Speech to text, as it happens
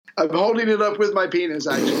I'm holding it up with my penis,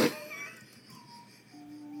 actually.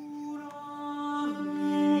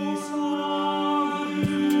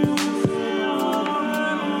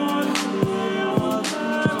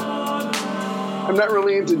 I'm not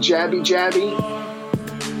really into jabby.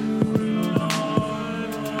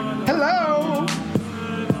 Hello.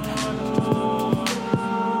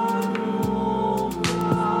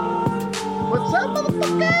 What's up,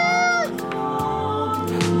 motherfucker?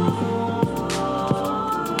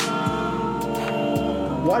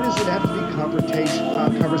 Why does it have to be confrontational?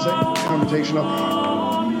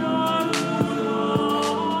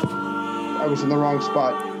 I was in the wrong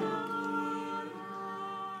spot.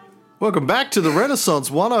 Welcome back to the Renaissance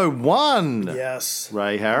 101. Yes.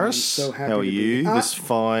 Ray Harris, I'm so happy how are you this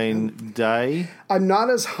fine day? I'm not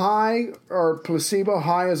as high or placebo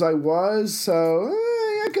high as I was, so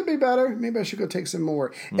I could be better. Maybe I should go take some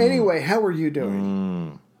more. Anyway, how are you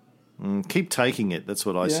doing? Keep taking it. That's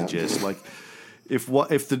what I suggest. Like, if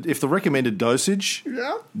the recommended dosage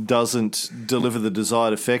doesn't deliver the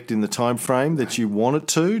desired effect in the time frame that you want it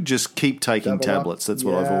to, just keep taking tablets. That's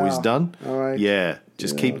what I've always done. All right. Yeah,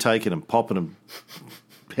 just keep taking them, popping them,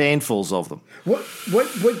 handfuls of them. What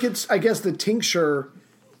gets? I guess the tincture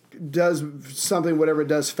does something, whatever it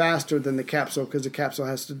does, faster than the capsule because the capsule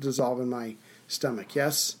has to dissolve in my stomach.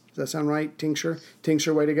 Yes, does that sound right? Tincture,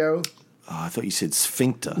 way to go. Oh, I thought you said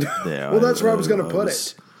sphincter there. Well, that's where I was going to put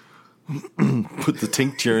it. Put the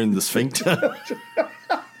tincture in the sphincter.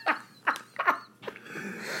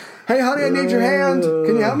 Hey, honey, I need your hand.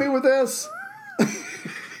 Can you help me with this?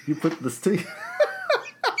 You put the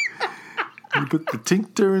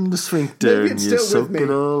tincture in the sphincter and you soak it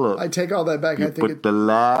all up. I take all that back. You put the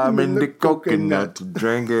lime in the coconut,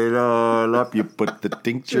 drink it all up. You put the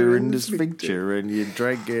tincture in the sphincter and you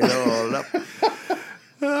drink it all up.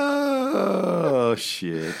 Oh,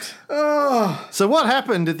 shit. Oh. So what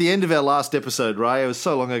happened at the end of our last episode, Ray? It was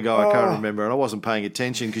so long ago I can't remember, and I wasn't paying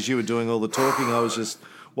attention because you were doing all the talking. I was just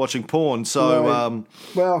watching porn. So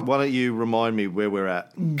why don't you remind me where we're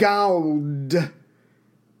at? Gaud,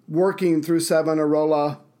 working through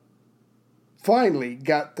Savonarola, finally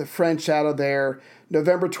got the French out of there.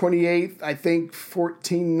 November 28th, I think,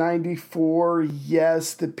 1494.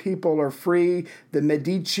 Yes, the people are free. The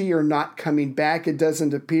Medici are not coming back, it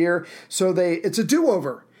doesn't appear. So it's a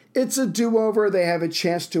do-over. It's a do-over. They have a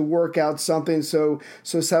chance to work out something. So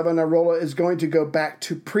Savonarola is going to go back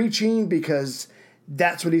to preaching because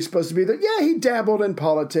that's what he's supposed to be. Yeah, he dabbled in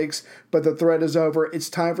politics, but the threat is over. It's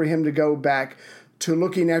time for him to go back to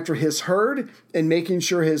looking after his herd and making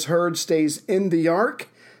sure his herd stays in the ark.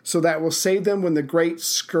 So that will save them when the great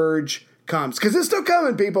scourge comes. Because it's still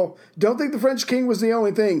coming, people. Don't think the French king was the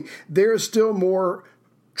only thing. There are still more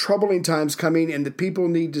troubling times coming, and the people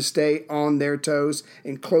need to stay on their toes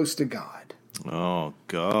and close to God. Oh,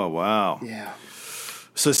 God, wow. Yeah.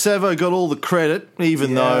 So Savo got all the credit,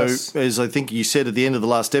 even though, as I think you said at the end of the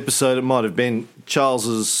last episode, it might have been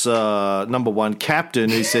Charles's number one captain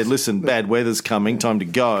who said, listen, bad weather's coming, time to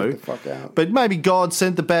go. Get the fuck out. But maybe God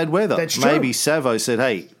sent the bad weather. That's true. Maybe Savo said,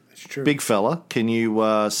 hey, big fella, can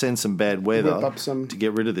you send some bad weather to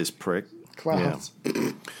get rid of this prick? Clouds.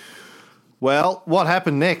 Yeah. Well, what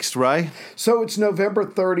happened next, Ray? So it's November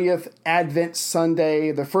 30th, Advent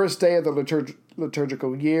Sunday, the first day of the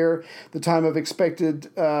liturgical year, the time of expected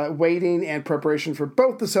waiting and preparation for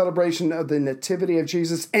both the celebration of the Nativity of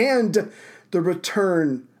Jesus and the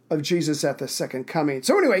return of Jesus at the second coming.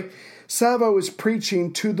 So anyway, Savo is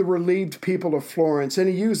preaching to the relieved people of Florence, and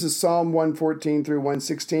he uses Psalm 114 through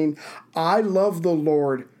 116. I love the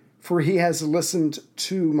Lord, for he has listened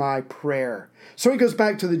to my prayer. So he goes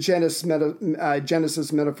back to the Genesis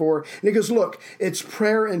metaphor, and he goes, look, it's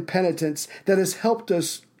prayer and penitence that has helped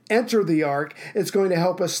us enter the ark. It's going to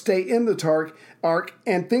help us stay in the ark,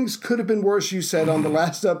 and things could have been worse, you said on the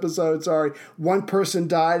last episode. Sorry, one person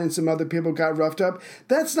died and some other people got roughed up.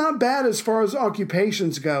 That's not bad as far as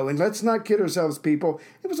occupations go, and let's not kid ourselves, people.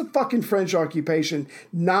 It was a fucking French occupation.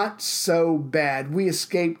 Not so bad. We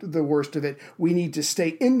escaped the worst of it. We need to stay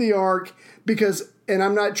in the ark because, and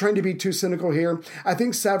I'm not trying to be too cynical here, I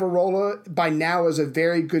think Savonarola by now is a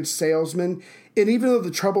very good salesman. And even though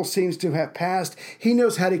the trouble seems to have passed, he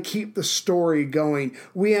knows how to keep the story going.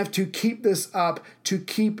 We have to keep this up to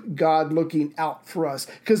keep God looking out for us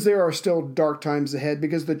because there are still dark times ahead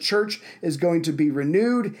because the church is going to be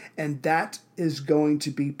renewed and that is going to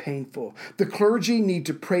be painful. The clergy need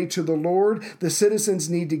to pray to the Lord. The citizens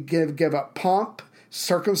need to give up pomp,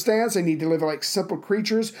 circumstance. They need to live like simple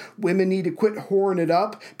creatures. Women need to quit whoring it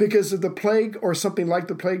up because if the plague or something like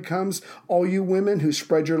the plague comes, all you women who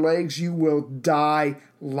spread your legs, you will die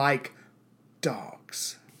like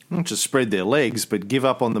dogs. not just spread their legs, but give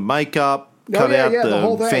up on the makeup, cut out the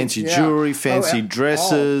whole the thing. fancy jewelry, fancy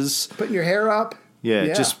dresses. Putting your hair up.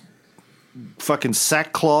 Yeah, just fucking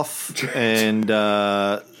sackcloth and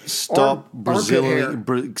stop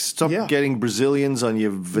getting Brazilians on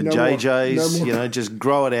your vajayjays. No more. Just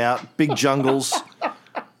grow it out. Big jungles.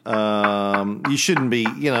 You shouldn't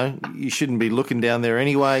be looking down there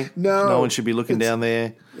anyway. No one should be looking down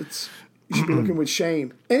there. You should be looking with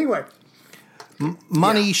shame. Anyway.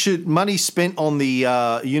 Money spent on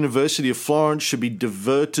the University of Florence should be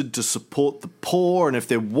diverted to support the poor, and if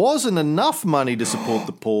there wasn't enough money to support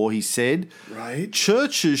the poor, he said,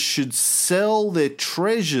 churches should sell their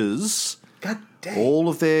treasures, all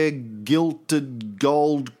of their gilded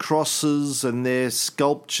gold crosses and their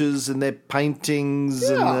sculptures and their paintings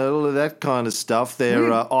and all of that kind of stuff,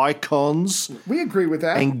 their icons. We agree with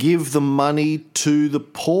that. And give the money to the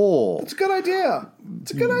poor. It's a good idea.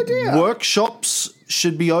 Workshops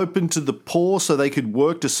should be open to the poor so they could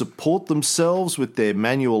work to support themselves with their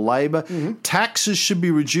manual labor. Taxes should be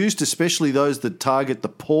reduced, especially those that target the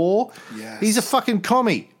poor. Yes. He's a fucking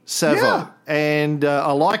commie, Savo. Yeah. And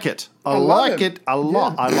I like it. I like it a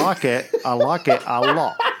lot. I like it a lot.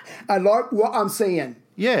 I like what I'm saying.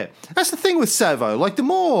 Yeah. That's the thing with Savo. Like, the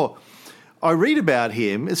more I read about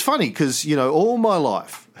him, it's funny because, all my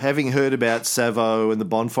life, having heard about Savo and the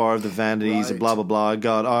bonfire of the vanities and blah, blah, blah,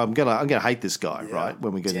 God, I'm gonna hate this guy, right,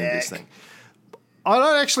 when we get into this thing. I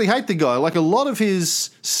don't actually hate the guy. Like, a lot of his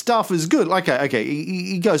stuff is good. Okay,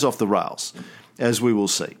 he goes off the rails, as we will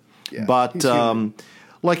see. Yeah, but,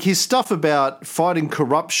 like, his stuff about fighting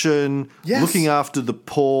corruption, looking after the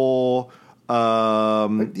poor,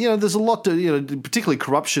 there's a lot to, particularly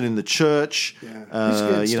corruption in the church,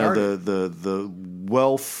 the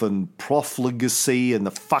wealth and profligacy and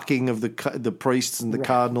the fucking of the priests and the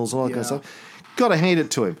cardinals and all that kind of stuff. Got to hand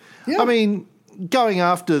it to him. Yeah. I mean, going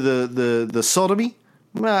after the sodomy,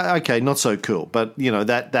 okay, not so cool. But,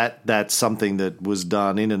 that's something that was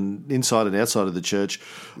done inside and outside of the church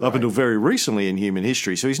up until very recently in human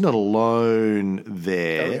history. So he's not alone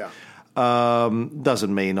there. Oh, yeah.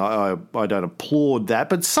 Doesn't mean I don't applaud that,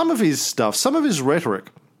 but some of his stuff, some of his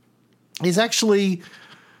rhetoric is actually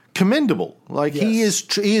commendable. Like, he is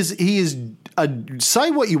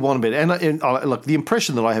say what you want about it. And look, the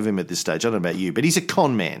impression that I have him at this stage, I don't know about you, but he's a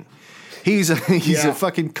con man. He's a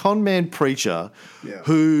fucking con man preacher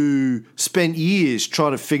who spent years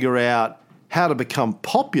trying to figure out how to become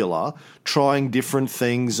popular, trying different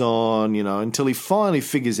things on, until he finally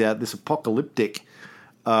figures out this apocalyptic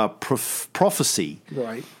prophecy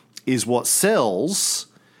is what sells,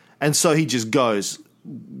 and so he just goes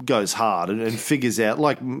hard and figures out,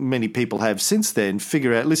 like many people have since then,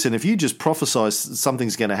 listen, if you just prophesy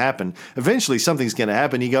something's going to happen, eventually something's going to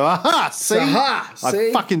happen. You go, see?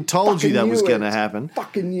 I fucking told you that was going to happen.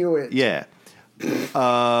 Fucking knew it. Yeah.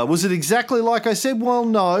 Was it exactly like I said? Well,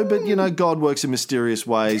 no, but God works in mysterious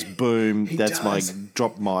ways. Boom, that's does. My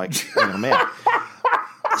drop mic, and I'm out.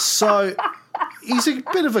 So he's a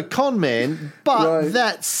bit of a con man, but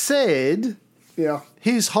that said,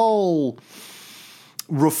 his whole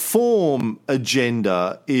reform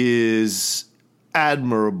agenda is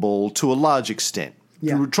admirable to a large extent.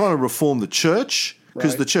 Yeah. We're trying to reform the church,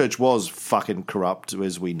 because the church was fucking corrupt,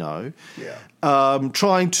 as we know. Yeah.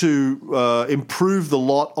 Trying to improve the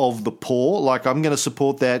lot of the poor. Like, I'm going to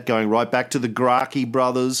support that, going right back to the Gracchi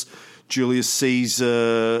brothers, Julius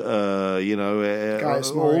Caesar,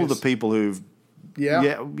 all of the people who've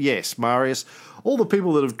Marius. All the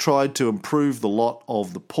people that have tried to improve the lot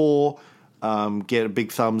of the poor get a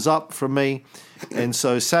big thumbs up from me, and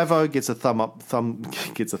so Savo gets a thumb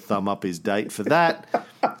up his date for that.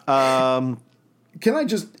 Can I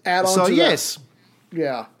just add on? to yes, that?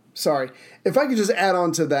 Yeah. Sorry. If I could just add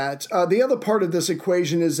on to that, the other part of this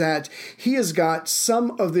equation is that he has got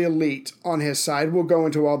some of the elite on his side. We'll go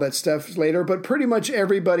into all that stuff later, but pretty much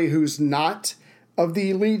everybody who's not of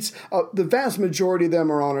the elites, the vast majority of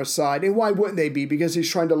them are on our side. And why wouldn't they be? Because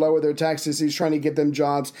he's trying to lower their taxes. He's trying to get them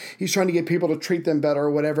jobs. He's trying to get people to treat them better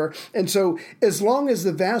or whatever. And so as long as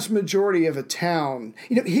the vast majority of a town,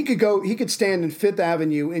 he could stand in Fifth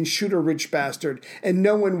Avenue and shoot a rich bastard and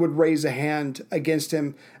no one would raise a hand against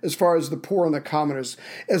him as far as the poor and the commoners.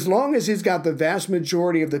 As long as he's got the vast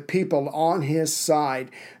majority of the people on his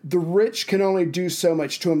side, the rich can only do so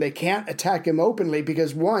much to him. They can't attack him openly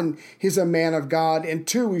because, one, he's a man of God, and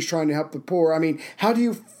two, he's trying to help the poor. I mean, how do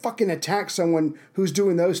you fucking attack someone who's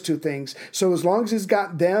doing those two things? So as long as he's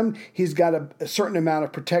got them, he's got a certain amount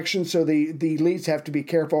of protection, so the elites have to be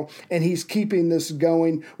careful, and he's keeping this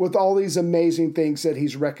going with all these amazing things that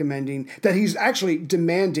he's recommending, that he's actually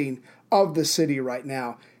demanding of the city right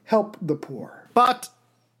now. Help the poor. But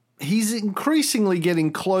he's increasingly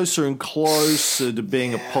getting closer and closer to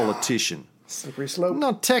being a politician. Slippery slope.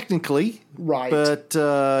 Not technically, right? But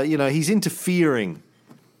he's interfering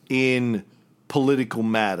in political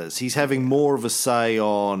matters. He's having more of a say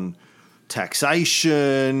on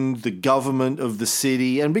taxation, the government of the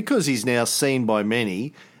city, and because he's now seen by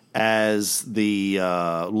many as the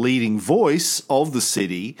leading voice of the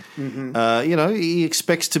city, he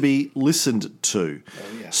expects to be listened to.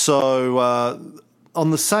 Oh, yeah. So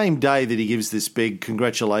on the same day that he gives this big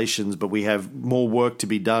congratulations, but we have more work to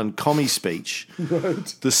be done, commie speech,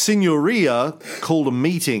 right. The Signoria called a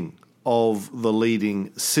meeting of the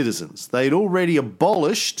leading citizens. They'd already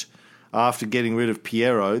abolished, after getting rid of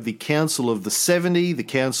Piero, the Council of the 70, the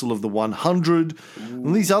Council of the 100,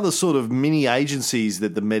 and these other sort of mini agencies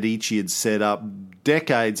that the Medici had set up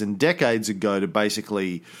decades and decades ago to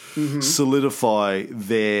basically solidify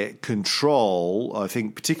their control. I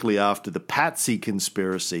think particularly after the Pazzi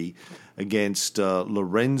conspiracy against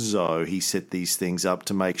Lorenzo, he set these things up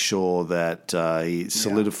to make sure that he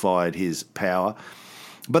solidified his power.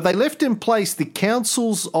 But they left in place the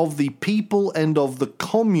councils of the people and of the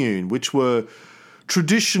commune, which were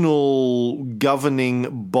traditional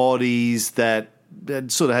governing bodies that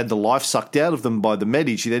sort of had the life sucked out of them by the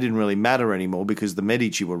Medici. They didn't really matter anymore because the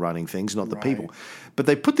Medici were running things, not the people. But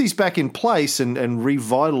they put these back in place and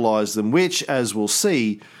revitalised them, which, as we'll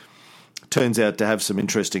see, turns out to have some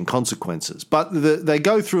interesting consequences. But they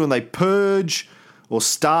go through and they purge, or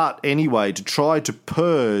start anyway, to try to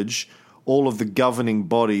purge all of the governing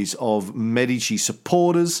bodies of Medici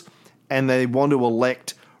supporters, and they want to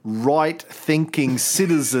elect right-thinking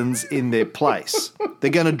citizens in their place.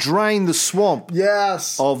 They're going to drain the swamp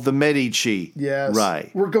of the Medici,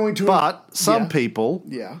 Ray. We're going to... But some people,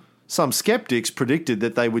 some skeptics predicted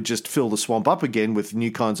that they would just fill the swamp up again with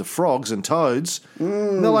new kinds of frogs and toads.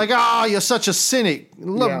 And they're like, you're such a cynic. A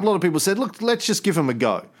lot of people said, look, let's just give them a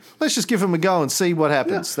go. Let's just give them a go and see what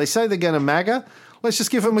happens. They say they're going to MAGA. Let's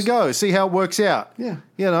just give them a go, see how it works out.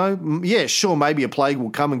 Sure, maybe a plague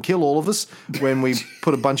will come and kill all of us when we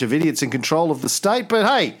put a bunch of idiots in control of the state, but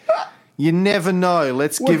hey, you never know.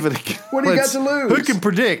 Let's give it a go. What do you got to lose? Who can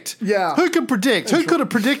predict? Yeah. Who can predict? Who could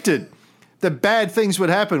have predicted that bad things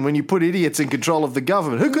would happen when you put idiots in control of the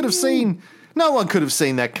government? Who could have seen? No one could have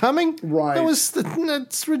seen that coming. Right.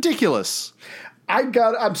 It's ridiculous.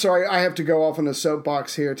 I'm sorry, I have to go off on a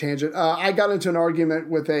soapbox here, tangent. I got into an argument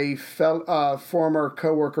with a former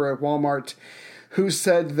coworker at Walmart who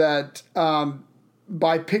said that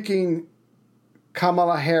by picking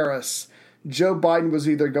Kamala Harris, Joe Biden was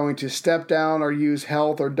either going to step down or use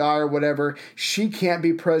health or die or whatever. She can't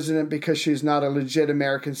be president because she's not a legit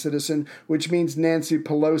American citizen, which means Nancy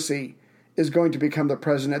Pelosi is going to become the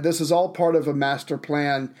president. This is all part of a master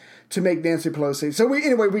plan to make Nancy Pelosi. So we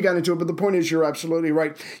got into it, but the point is you're absolutely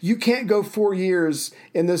right. You can't go 4 years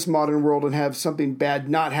in this modern world and have something bad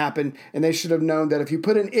not happen, and they should have known that if you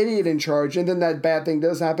put an idiot in charge and then that bad thing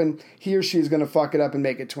does happen, he or she is going to fuck it up and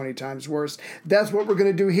make it 20 times worse. That's what we're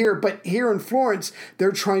going to do here. But here in Florence,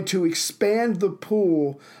 they're trying to expand the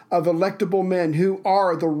pool of electable men who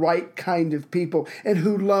are the right kind of people and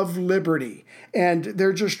who love liberty. And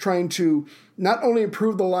they're just trying to not only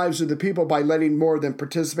improve the lives of the people by letting more of them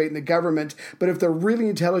participate in the government, but if they're really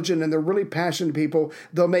intelligent and they're really passionate people,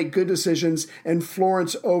 they'll make good decisions, and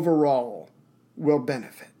Florence overall will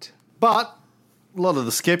benefit. But a lot of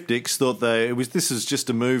the skeptics thought this is just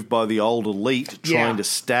a move by the old elite trying to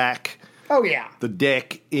stack the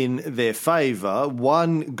deck in their favour.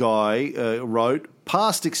 One guy wrote,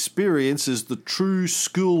 "Past experience is the true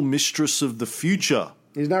school mistress of the future."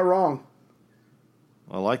 He's not wrong.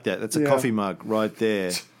 I like that. That's a coffee mug right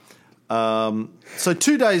there. So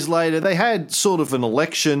 2 days later, they had sort of an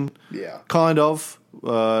election, kind of,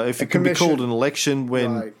 if it can be called an election,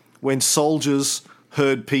 when soldiers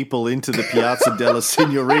herd people into the Piazza della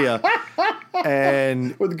Signoria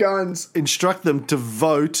and with guns instruct them to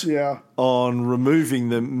vote on removing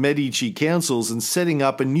the Medici councils and setting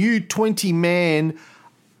up a new 20-man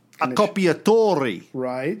accoppiatori.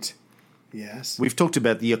 Right. Yes. We've talked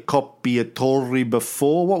about the accoppiatori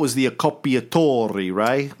before. What was the accoppiatori,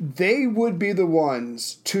 Ray? They would be the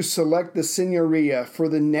ones to select the signoria for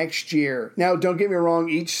the next year. Now, don't get me wrong,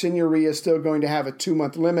 each signoria is still going to have a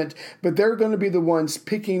 2-month limit, but they're going to be the ones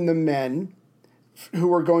picking the men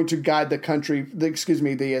who are going to guide the country, the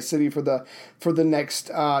city for the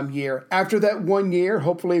next year. After that 1 year,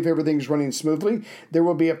 hopefully, if everything's running smoothly, there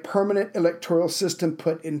will be a permanent electoral system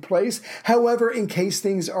put in place. However, in case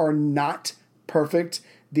things are not perfect,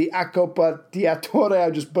 the accoppiatore,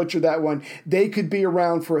 I just butchered that one, they could be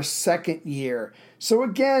around for a second year. So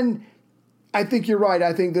again, I think you're right.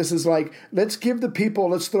 I think this is like, let's throw the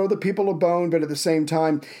people a bone, but at the same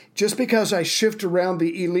time, just because I shift around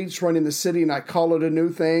the elites running the city and I call it a new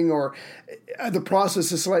thing, or the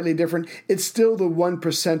process is slightly different, it's still the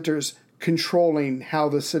 1%ers controlling how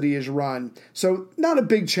the city is run. So not a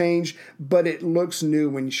big change, but it looks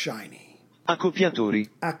new and shiny. Accoppiatori.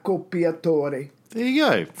 There you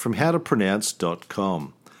go, from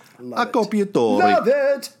howtopronounce.com. Love Accoppiatori. Love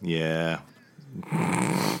it. Yeah.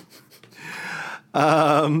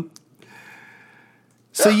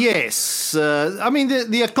 So yes, I mean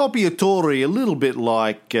the accoppiatori, a little bit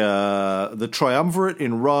like the triumvirate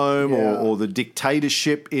in Rome, or the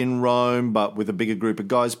dictatorship in Rome, but with a bigger group of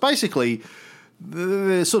guys. Basically,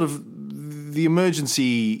 they're sort of the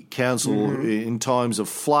emergency council in times of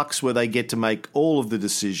flux, where they get to make all of the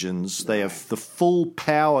decisions. They have the full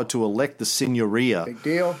power to elect the signoria. Big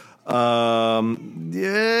deal.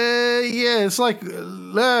 It's like,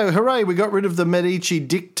 hooray, we got rid of the Medici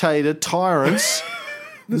dictator tyrants.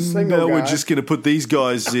 Now we're just going to put these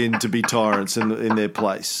guys in to be tyrants in their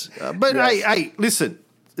place. But hey, listen,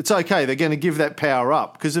 it's okay. They're going to give that power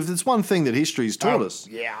up, because if there's one thing that history's taught us,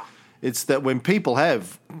 it's that when people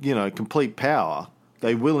have, complete power,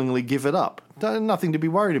 they willingly give it up. Nothing to be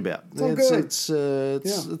worried about. It's all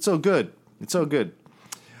good. It's all good.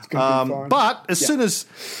 But as soon as...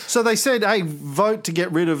 So they said, hey, vote to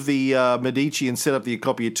get rid of the Medici and set up the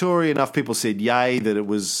accoppiatori. Enough people said yay that it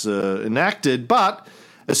was enacted. But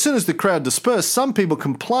as soon as the crowd dispersed, some people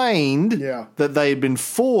complained that they had been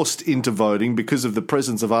forced into voting because of the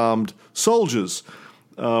presence of armed soldiers.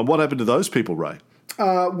 What happened to those people, Ray?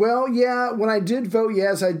 When I did vote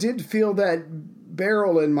yes, I did feel that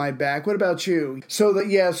barrel in my back. What about you? So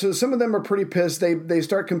some of them are pretty pissed. They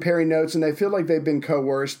start comparing notes, and they feel like they've been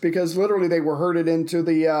coerced, because literally they were herded into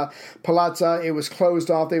the palazza. It was closed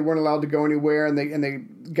off. They weren't allowed to go anywhere, and the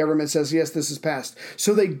government says, yes, this is passed.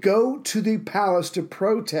 So they go to the palace to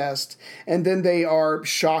protest, and then they are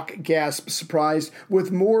shock, gasp, surprised,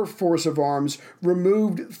 with more force of arms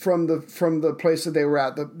removed from the place that they were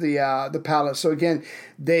at, the palace. So again,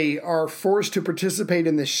 they are forced to participate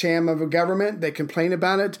in the sham of a government. They complain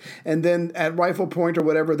about it, and then at rifle point or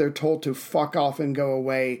whatever, they're told to fuck off and go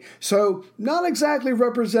away. So not exactly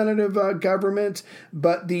representative government,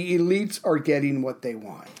 but the elites are getting what they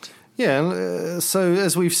want. Yeah, so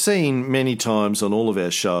as we've seen many times on all of our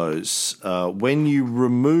shows, when you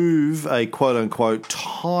remove a quote-unquote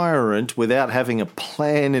tyrant without having a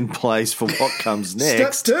plan in place for what comes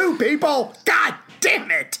next... Step 2, people! God damn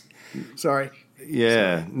it! Sorry.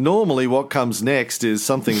 Yeah, normally what comes next is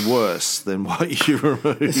something worse than what you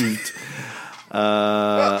removed.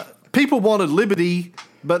 People wanted liberty,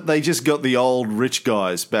 but they just got the old rich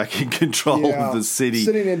guys back in control of the city.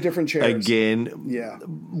 Sitting in different chairs. Again. Yeah.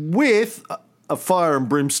 With a fire and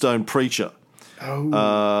brimstone preacher.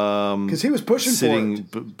 Oh. Because he was pushing sitting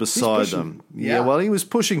for it. Beside them. Yeah, well, he was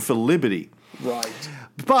pushing for liberty. Right.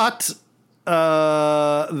 But...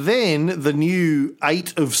 then the new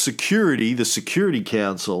 8 of security, the Security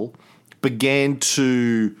Council, began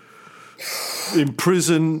to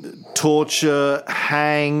imprison, torture,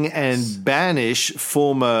 hang, and banish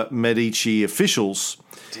former Medici officials.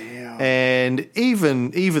 Damn. And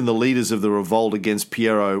even the leaders of the revolt against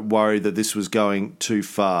Piero worried that this was going too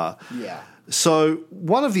far. Yeah. So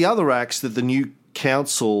one of the other acts that the new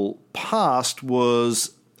council passed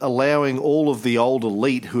was allowing all of the old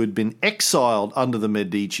elite who had been exiled under the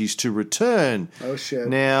Medicis to return. Oh, shit.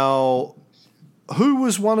 Now, who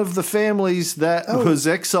was one of the families that was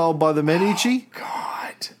exiled by the Medici? Oh,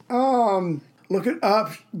 God. Look it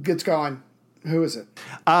up. It's gone. Who is it?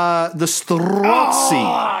 The Strozzi.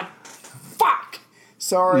 Oh, fuck.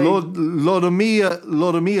 Sorry. Lodomia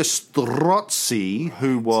Strozzi,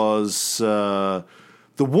 who was the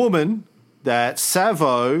woman that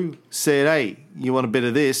Savo said, hey, you want a bit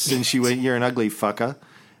of this? And she went, you're an ugly fucker.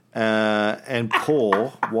 And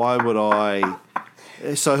poor, why would I...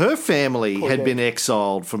 So her family had been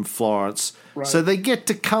exiled from Florence. Right. So they get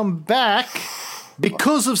to come back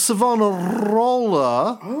because of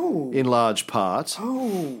Savonarola in large part.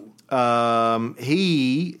 Man,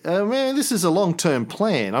 this is a long-term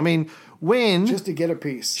plan. I mean, when... Just to get a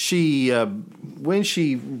piece. When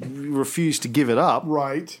she refused to give it up...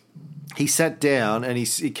 Right. He sat down and he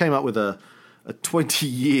came up with a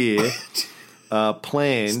 20-year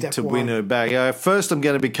plan Step to 1. win her back. First, I'm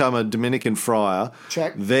going to become a Dominican friar.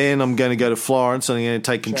 Check. Then I'm going to go to Florence and I'm going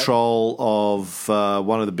to take control of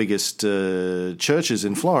one of the biggest churches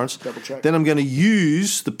in Florence. Double check. Then I'm going to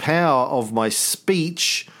use the power of my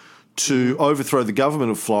speech to overthrow the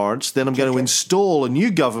government of Florence. Then I'm going to install a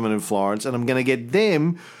new government in Florence, and I'm going to get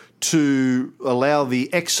them to allow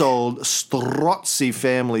the exiled Strozzi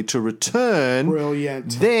family to return,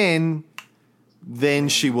 brilliant. Then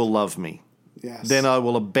she will love me. Yes. Then I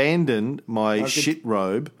will abandon my shit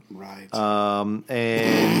robe, right,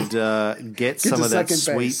 and get some of that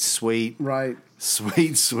sweet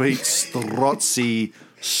Strozzi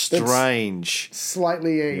strange,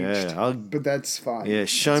 slightly aged. Yeah, but that's fine. Yeah,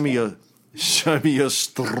 show me your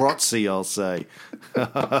Strozzi, I'll say.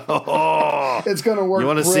 Oh, it's going to work. You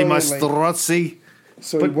want to see my Strozzi?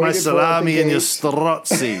 So put my salami in your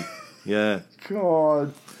Strozzi. Yeah.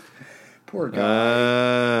 God. Poor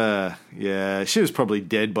guy. Yeah, she was probably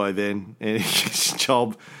dead by then. And she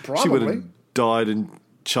would have died in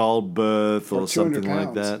childbirth or something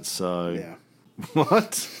like that. So, yeah.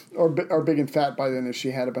 What? Or big and fat by then if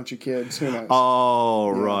she had a bunch of kids. Who knows?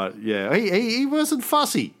 Oh, yeah. Right. Yeah. He wasn't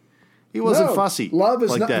fussy. He wasn't fussy. Love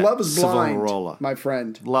is like not. Love is blind, Savonarola. my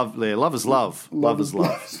friend. Love is love. Love is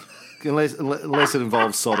love. Unless it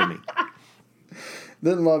involves sodomy.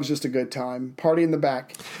 Then love's just a good time. Party in the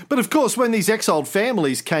back. But of course, when these exiled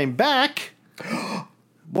families came back,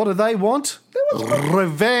 what do they want?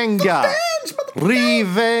 Revenga.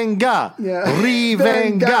 Revenga. Yeah.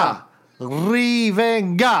 Revenga.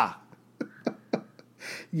 Revenga.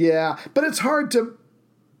 Yeah, but it's hard to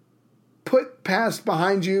put past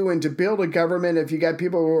behind you and to build a government if you got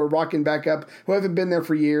people who are rocking back up, who haven't been there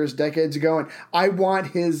for years, decades ago, and I want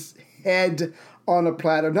his head on a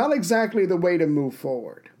platter. Not exactly the way to move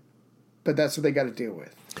forward, but that's what they got to deal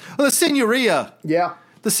with. Well, the Signoria. Yeah.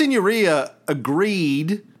 The Signoria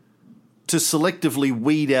agreed to selectively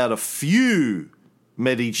weed out a few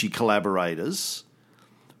Medici collaborators,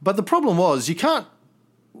 but the problem was you can't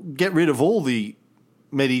get rid of all the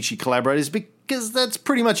Medici collaborators because that's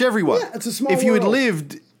pretty much everyone. Yeah, it's a small If you had world.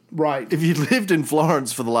 lived in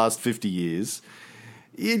Florence for the last 50 years,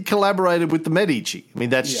 you'd collaborated with the Medici. I mean,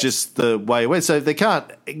 that's just the way it went. So they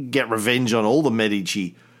can't get revenge on all the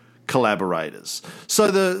Medici collaborators. So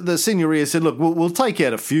the Signoria said, look, we'll take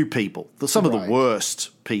out a few people, some of the worst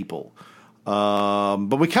people,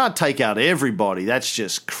 but we can't take out everybody. That's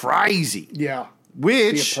just crazy. Yeah.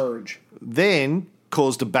 Which be a purge. Then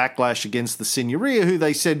caused a backlash against the Signoria, who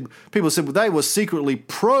people said they were secretly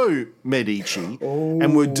pro-Medici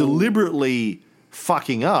and were deliberately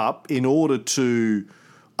fucking up in order to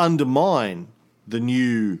undermine the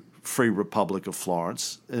new Free Republic of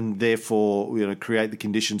Florence and therefore create the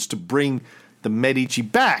conditions to bring the Medici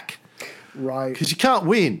back. Right. Because you can't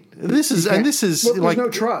win. This is Look, like there's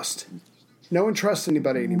no trust. No one trusts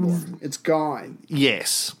anybody anymore. It's gone.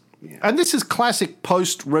 Yes. Yeah. And this is classic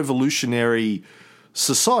post-revolutionary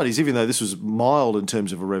societies, even though this was mild in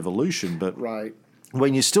terms of a revolution, but right.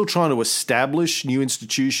 When you're still trying to establish new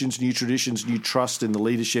institutions, new traditions, new trust in the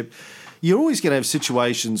leadership, you're always going to have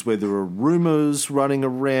situations where there are rumors running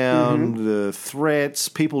around, the threats,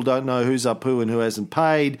 people don't know who's up who and who hasn't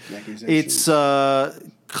paid. It's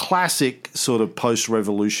classic sort of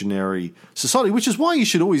post-revolutionary society, which is why you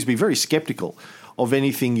should always be very skeptical of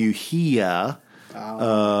anything you hear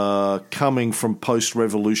coming from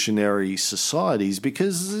post-revolutionary societies,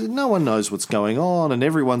 because no one knows what's going on and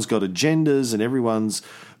everyone's got agendas and everyone's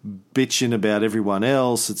bitching about everyone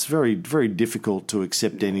else. It's very, very difficult to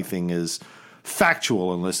accept anything as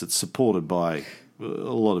factual unless it's supported by a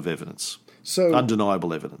lot of evidence. So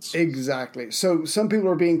undeniable evidence. Exactly. So some people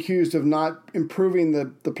are being accused of not improving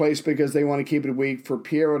the place because they want to keep it weak for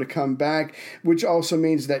Piero to come back, which also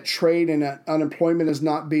means that trade and unemployment is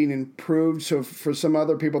not being improved. So for some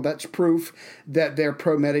other people, that's proof that they're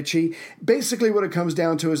pro-Medici. Basically what it comes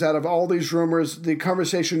down to is out of all these rumors, the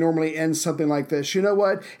conversation normally ends something like this. You know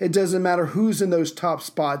what? It doesn't matter who's in those top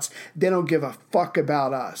spots. They don't give a fuck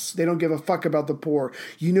about us. They don't give a fuck about the poor.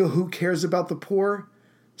 You know who cares about the poor?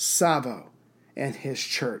 Savo and his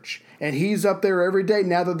church. And he's up there every day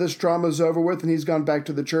now that this drama's over with and he's gone back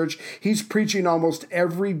to the church. He's preaching almost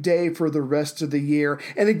every day for the rest of the year.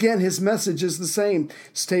 And again, his message is the same.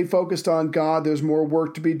 Stay focused on God. There's more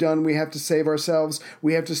work to be done. We have to save ourselves.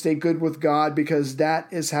 We have to stay good with God because that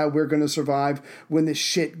is how we're going to survive when the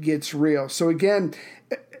shit gets real. So again,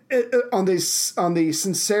 on the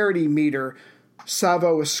sincerity meter,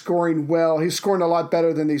 Savo is scoring well. He's scoring a lot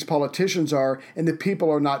better than these politicians are, and the people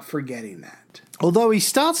are not forgetting that. Although he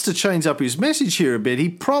starts to change up his message here a bit, he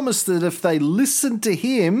promised that if they listened to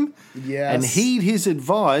him and heed his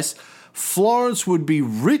advice, Florence would be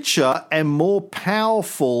richer and more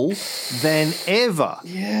powerful than ever.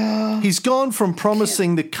 Yeah. He's gone from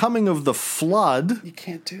promising the coming of the flood you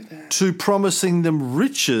can't do that. to promising them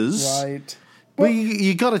riches. Right. Well,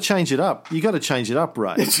 you got to change it up. You got to change it up,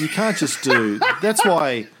 Ray. You can't just do. That's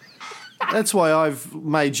why That's why I've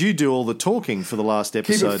made you do all the talking for the last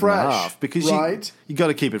episode and a half. Because you got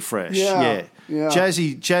to keep it fresh. Yeah.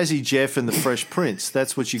 Jazzy Jeff and the Fresh Prince.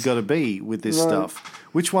 That's what you got to be with this stuff.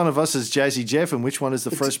 Which one of us is Jazzy Jeff and which one is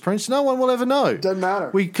the Fresh Prince? No one will ever know. Doesn't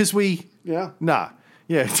matter. Nah.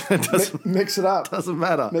 Yeah, it doesn't, mix it up. Doesn't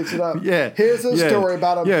matter. Mix it up. Yeah. Here's a story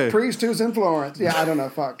about a priest who's in Florence. Yeah, I don't know.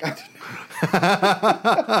 Fuck.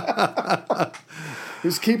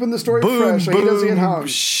 He's keeping the story fresh so he doesn't get hung.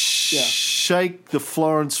 Shake the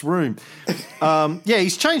Florence room.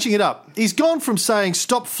 He's changing it up. He's gone from saying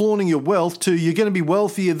stop flaunting your wealth to you're going to be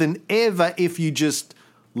wealthier than ever if you just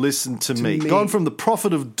listen to me. Gone from the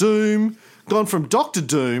prophet of doom, gone from Dr.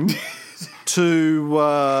 Doom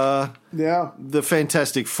to the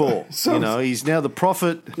Fantastic Four. He's now the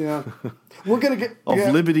prophet We're gonna get of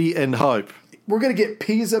liberty and hope. We're going to get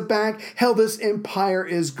Pisa back. Hell, this empire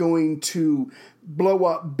is going to blow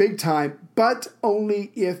up big time, but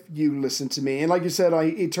only if you listen to me. And like you said,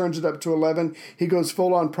 he turns it up to 11. He goes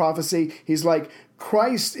full on prophecy. He's like,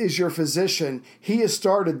 Christ is your physician. He has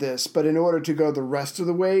started this, but in order to go the rest of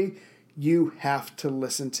the way, you have to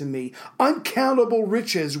listen to me. Uncountable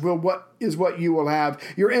riches is what you will have.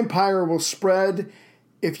 Your empire will spread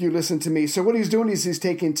if you listen to me. So what he's doing is he's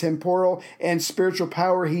taking temporal and spiritual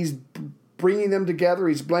power. He's bringing them together.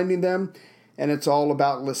 He's blending them. And it's all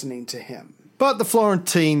about listening to him. But the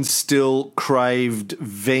Florentines still craved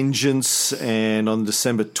vengeance. And on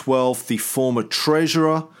December 12th, the former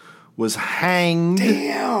treasurer was hanged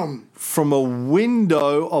from a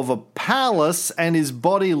window of a palace, and his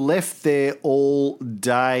body left there all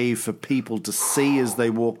day for people to see as they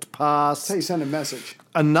walked past. That's how you send a message.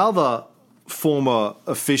 Another former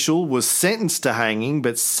official was sentenced to hanging,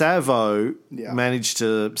 but Savo managed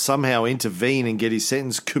to somehow intervene and get his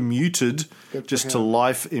sentence commuted just to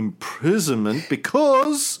life imprisonment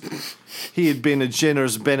because he had been a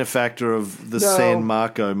generous benefactor of the San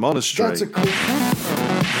Marco Monastery. That's a coincidence.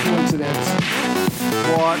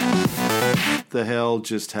 What the hell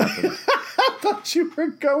just happened? I thought you were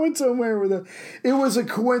going somewhere with it. It was a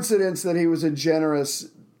coincidence that he was a generous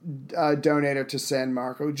donator to San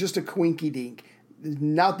Marco. Just a quinky dink.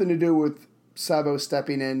 Nothing to do with Savo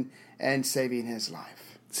stepping in and saving his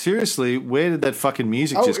life. Seriously, where did that fucking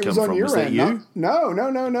music just come from? Was that you? No.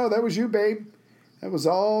 That was you, babe. That was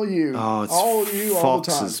all you. Oh, it's all you all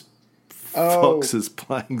the time. Fox is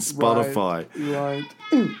playing Spotify. Right.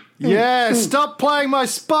 Yeah, stop playing my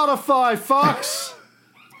Spotify, Fox.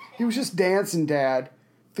 He was just dancing, Dad,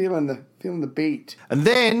 feeling the beat. And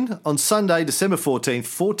then on Sunday, December 14th,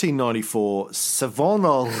 1494,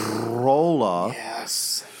 Savonarola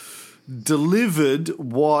delivered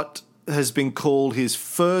what has been called his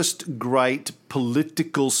first great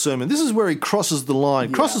political sermon. This is where he crosses the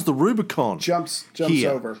line, crosses the Rubicon. Jumps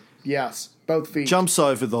over. Yes, both feet. Jumps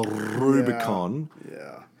over the Rubicon.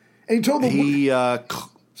 Yeah. And he told the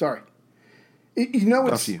sorry. You know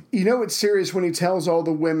it's serious when he tells all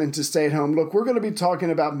the women to stay at home. Look, we're going to be talking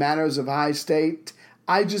about matters of high state.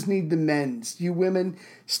 I just need the men's. You women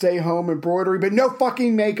stay home, embroidery, but no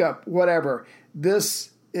fucking makeup, whatever. This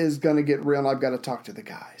is going to get real, and I've got to talk to the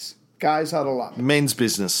guys. Guys, huddle up. Men's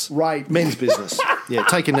business. Right. Men's business. Yeah,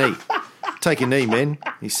 take a knee. Take a knee, men,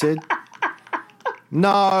 he said.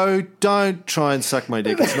 No, don't try and suck my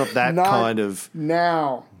dick. It's not that kind of...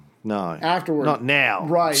 Now. No. Afterward. Not now.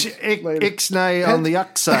 Right. Ixnay on the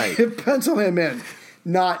ucksay. Pencil him in.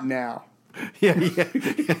 Not now. Yeah.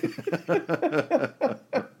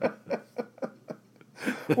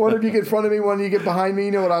 One of you get in front of me, one of you get behind me.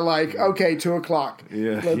 You know what I like. Okay, 2:00.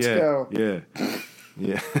 Yeah. Let's go. Yeah.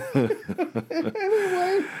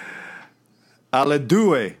 Anyway. Alle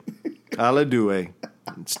due.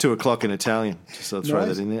 It's 2:00 in Italian. Just I'll throw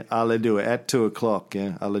that in there. Alle due. At 2:00.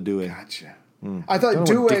 Yeah. Alle due. Gotcha. I thought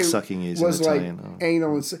due dick sucking is was in like Italian.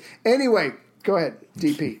 anal. Anyway, go ahead,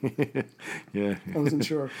 DP. Yeah. I wasn't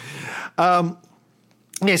sure.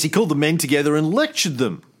 Yes, he called the men together and lectured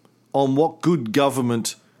them on what good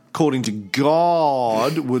government, according to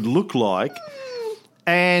God, would look like.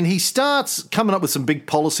 And he starts coming up with some big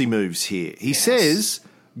policy moves here. He says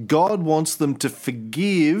God wants them to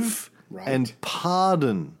forgive and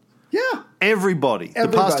pardon. Yeah. Everybody. The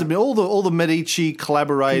past, all the Medici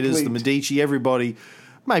collaborators, the Medici, everybody.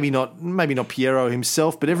 Maybe not Piero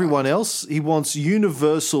himself, but everyone else. He wants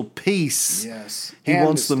universal peace. Yes. He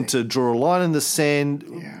wants them to draw a line in the sand,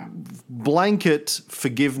 blanket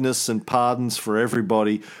forgiveness and pardons for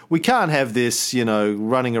everybody. We can't have this,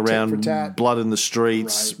 running around, blood in the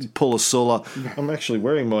streets, pull a sulla. I'm actually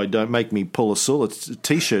wearing my "Don't Make Me Pull a Sulla"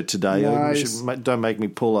 t-shirt today. Nice. Don't make me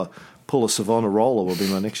pull a Savonarola will be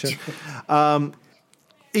my next show.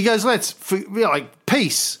 He goes,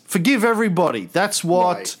 peace. Forgive everybody. That's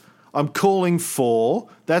what Right. I'm calling for.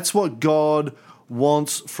 That's what God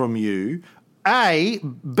wants from you.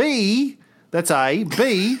 B,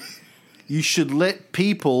 you should let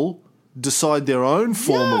people decide their own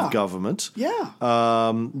form Yeah. of government. Yeah.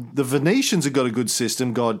 The Venetians have got a good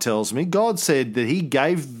system, God tells me. God said that he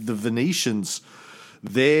gave the Venetians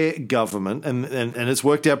their government, and it's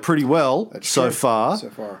worked out pretty well so far. So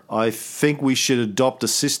far. I think we should adopt a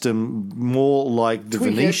system more like the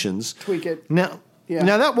Venetians. Tweak it. Now,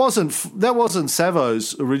 that wasn't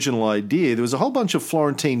Savo's original idea. There was a whole bunch of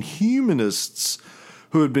Florentine humanists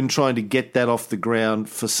who had been trying to get that off the ground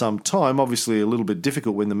for some time. Obviously, a little bit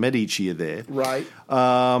difficult when the Medici are there, Right.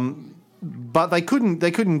 but they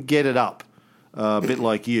couldn't get it up. A bit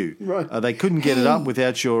like you, Right. They couldn't get it up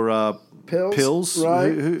without your pills.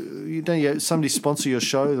 Right. Somebody sponsor your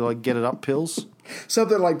show, like Get It Up pills.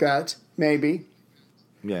 Something like that, maybe.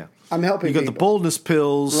 Yeah, I'm helping you got people. the baldness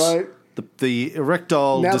pills, Right. The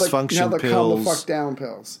erectile dysfunction now the pills. calm the fuck down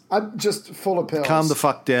pills. I'm just full of pills. Calm the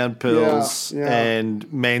fuck down pills, Yeah. and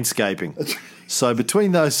manscaping. So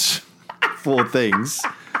between those 4 things,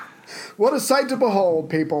 What a sight to behold,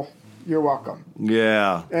 people. You're welcome.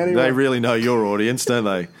 yeah, Anyway. they really know your audience, don't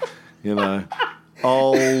they? You know,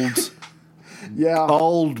 old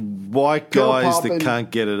white Pill guys popping. that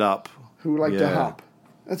can't get it up. Who like to Yeah. hump.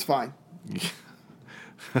 That's fine.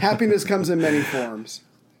 Happiness comes in many forms.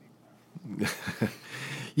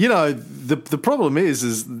 You know, the problem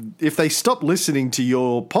is if they stop listening to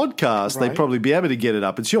your podcast, Right. they'd probably be able to get it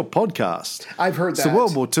up. It's your podcast. I've heard It's that. the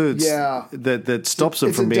World War II Yeah. that stops them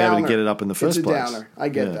It's from a being able to downer. get it up in the first place. It's a downer. I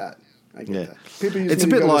get Yeah. that. I get Yeah. that. People use It's a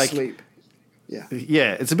me to bit go like- to sleep. Yeah.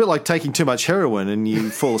 Yeah, it's a bit like taking too much heroin and you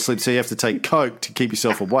fall asleep, so you have to take coke to keep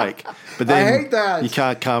yourself awake. But then I hate that. you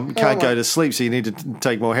can't go to sleep, so you need to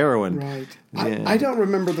take more heroin. Right. Yeah. I don't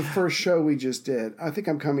remember the first show we just did. I think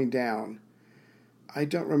I'm coming down. I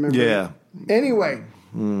don't remember. Yeah. Anyway,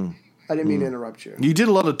 I didn't mean to interrupt you. You did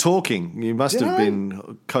a lot of talking. You must Did have I?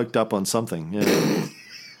 been coked up on something. Yeah.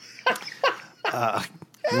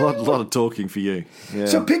 A lot of talking for you. Yeah.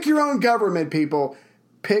 So pick your own government, people.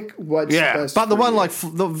 Pick what's best but the for one you. like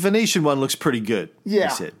the Venetian one looks pretty good. Yeah,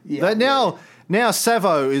 he said. yeah, But now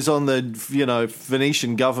Savo is on the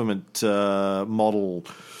Venetian government model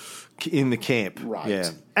in the camp. Right.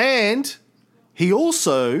 Yeah, and he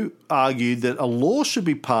also argued that a law should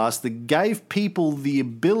be passed that gave people the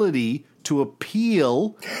ability to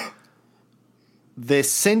appeal their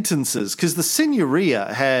sentences, because the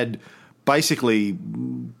Signoria had basically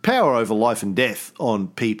power over life and death on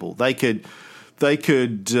people. They could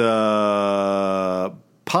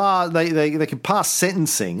pass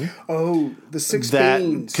sentencing. Oh, the six that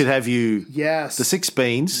beans. could have you. Yes. The 6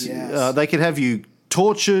 beans. Yes. They could have you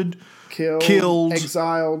tortured, killed,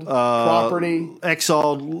 exiled, property.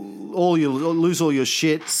 exiled, lose all your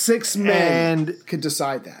shit. 6 men and could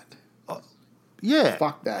decide that. yeah,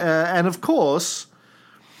 Fuck that. And of course,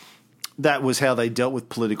 that was how they dealt with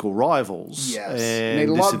political rivals. Yes. And They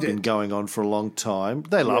this loved had been it. going on for a long time.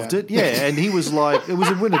 They loved Yeah. it, yeah. And he was like, it was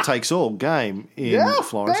a winner-takes-all game in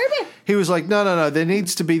Florence. baby. He was like, no, there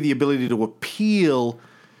needs to be the ability to appeal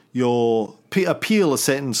a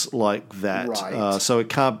sentence like that, Right. so it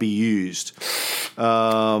can't be used.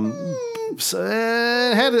 How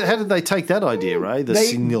did they take that idea, Ray? The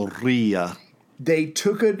Signoria. They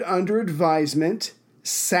took it under advisement.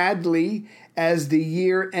 Sadly, as the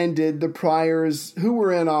year ended, the priors who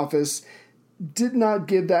were in office did not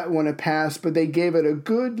give that one a pass, but they gave it a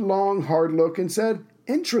good, long, hard look and said,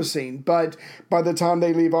 interesting. But by the time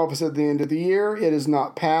they leave office at the end of the year, it is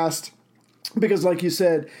not passed. Because like you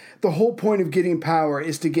said, the whole point of getting power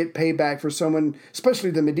is to get payback for someone,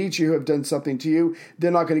 especially the Medici, who have done something to you.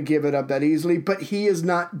 They're not going to give it up that easily, but he is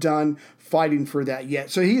not done fighting for that yet.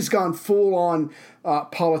 So he's gone full-on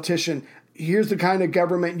politician. Here's the kind of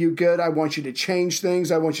government you get. I want you to change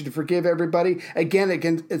things. I want you to forgive everybody. Again,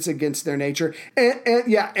 it's against their nature.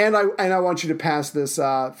 And I want you to pass this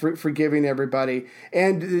forgiving everybody.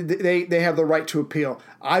 And they have the right to appeal.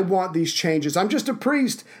 I want these changes. I'm just a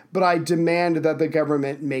priest, but I demand that the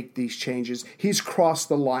government make these changes. He's crossed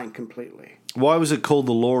the line completely. Why was it called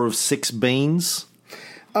the Law of 6 Beans?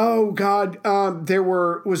 Oh God, it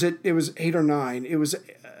was 8 or 9. It was.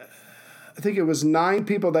 I think it was 9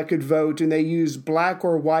 people that could vote, and they used black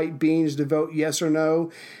or white beans to vote yes or no.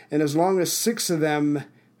 And as long as 6 of them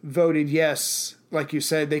voted yes, like you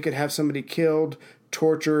said, they could have somebody killed,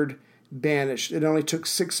 tortured, banished. It only took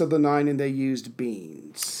 6 of the 9, and they used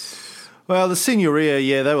beans. Well, the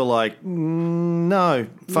Signoria, they were like, no,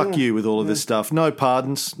 fuck you with all of this stuff. No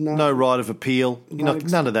pardons, no right of appeal,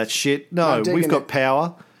 none of that shit. No, we've got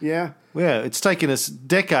power. Yeah. Yeah, it's taken us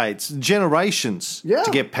decades, generations to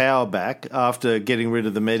get power back after getting rid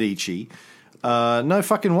of the Medici. No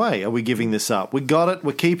fucking way are we giving this up. We got it.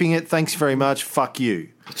 We're keeping it. Thanks very much. Fuck you.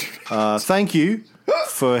 Thank you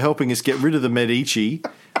for helping us get rid of the Medici.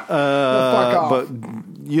 Fuck off. But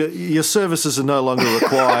your services are no longer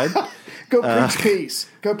required. Go preach peace.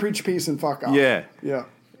 Go preach peace and fuck off. Yeah. Yeah.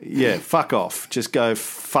 Yeah, fuck off. Just go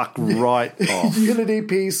fuck right off. Unity,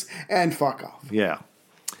 peace, and fuck off. Yeah.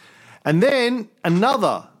 And then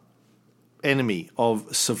another enemy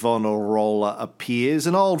of Savonarola appears,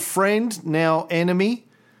 an old friend, now enemy,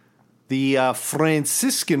 the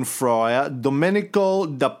Franciscan friar Domenico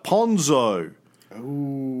da Ponzo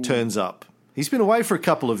turns up. He's been away for a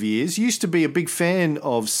couple of years. Used to be a big fan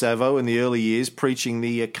of Savo in the early years, preaching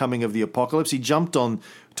the coming of the apocalypse. He jumped on,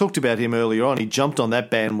 talked about him earlier on, he jumped on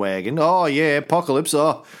that bandwagon. Oh, yeah, apocalypse.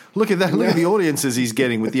 Oh, look at that. Look at the audiences he's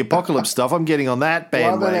getting with the apocalypse stuff. I'm getting on that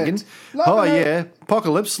bandwagon. Loving it. Yeah,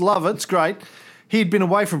 apocalypse. Love it. It's great. He'd been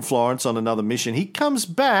away from Florence on another mission. He comes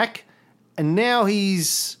back, and now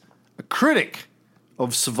he's a critic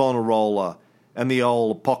of Savonarola and the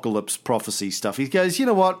old apocalypse prophecy stuff. He goes, you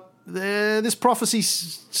know what? This prophecy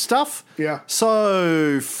stuff. Yeah.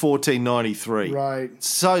 So 1493. Right.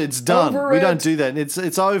 So it's done. We don't do that. It's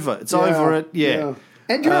over. It's over it. Yeah.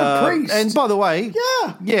 And you're a priest. And by the way,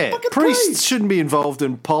 yeah, priests shouldn't be involved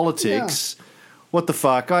in politics. Yeah. What the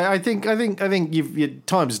fuck? I think your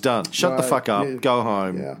time's done. Shut the fuck up. Yeah. Go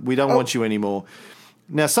home. Yeah. We don't want you anymore.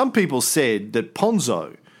 Now, some people said that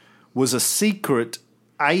Ponzo was a secret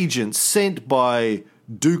agent sent by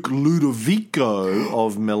Duke Ludovico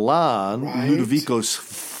of Milan, Ludovico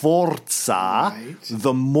Sforza,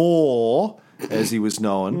 the Moor, as he was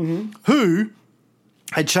known, who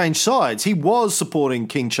had changed sides. He was supporting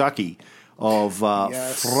King Chucky of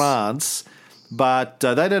France, but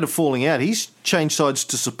they'd had a falling out. He's changed sides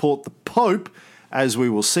to support the Pope. As we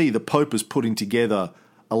will see, the Pope is putting together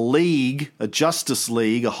a league, a justice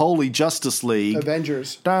league, a holy justice league.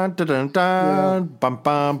 Avengers. Dun, dun, dun, dun, bum,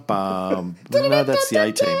 bum, bum. No, that's the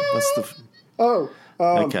A-Team. What's the...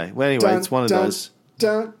 okay. Well, anyway, it's one of those.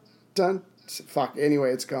 Fuck.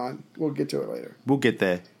 Anyway, it's gone. We'll get to it later. We'll get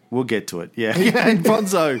there. We'll get to it. Yeah. And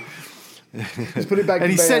Ponzo... Let's put it back and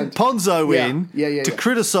he sent Ponzo in to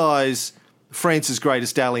criticise France's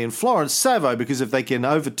greatest ally in Florence, Savo, because if they can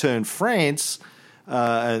overturn France...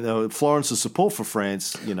 and Florence's support for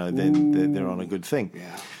France, then they're on a good thing.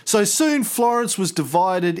 Yeah. So soon Florence was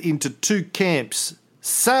divided into two camps,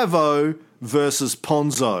 Savo versus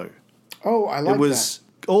Ponzo. Oh, I like that. It was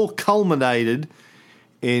all culminated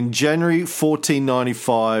in January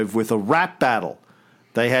 1495 with a rap battle.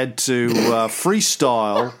 They had to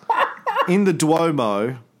freestyle in the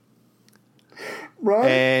Duomo. Right.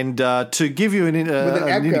 And to give you an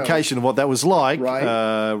indication of what that was like,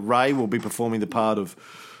 Ray will be performing the part of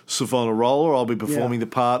Savonarola. I'll be performing the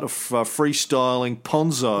part of freestyling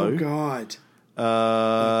Ponzo. Oh,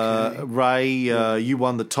 God. Ray, you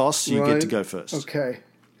won the toss. You get to go first. Okay.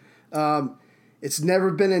 It's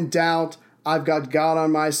never been in doubt. I've got God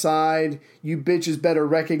on my side. You bitches better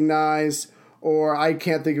recognize, or I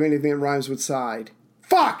can't think of anything that rhymes with side.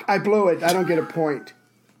 Fuck! I blew it. I don't get a point.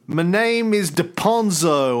 My name is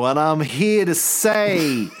DePonzo, and I'm here to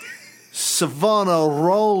say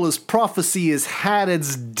Savonarola's prophecy has had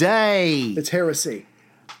its day. It's heresy.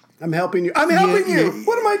 I'm helping you. I'm helping you.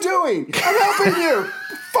 What am I doing? I'm helping you.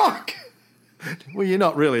 Fuck. Well, you're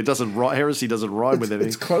not really. It doesn't. Heresy doesn't rhyme with anything.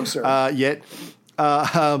 It's closer. Yet,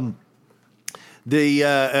 a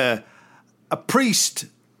priest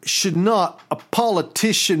should not a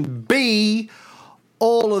politician be.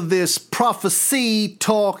 All of this prophecy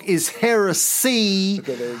talk is heresy.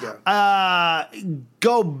 Okay, there you go.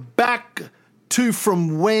 Go back to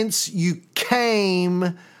from whence you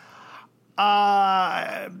came.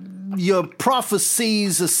 Your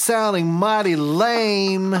prophecies are sounding mighty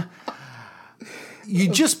lame. You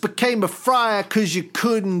just became a friar because you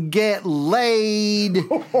couldn't get laid.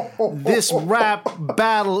 This rap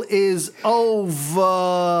battle is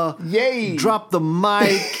over. Yay. Drop the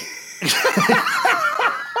mic.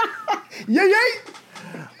 Yay!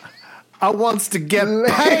 I wants to get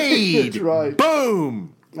paid. That's right.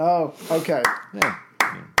 Boom. Oh, okay. Yeah.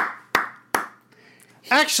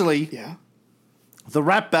 Actually, the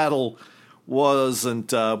rap battle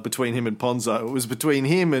wasn't between him and Ponzo. It was between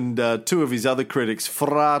him and two of his other critics,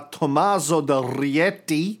 Fra Tommaso de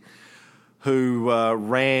Rieti, who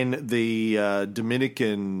ran the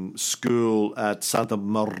Dominican school at Santa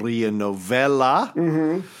Maria Novella.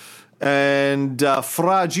 Mm-hmm. And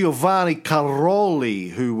Fra Giovanni Caroli,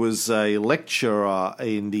 who was a lecturer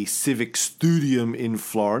in the Civic Studium in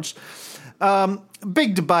Florence.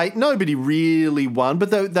 Big debate. Nobody really won,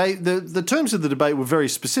 but the terms of the debate were very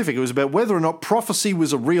specific. It was about whether or not prophecy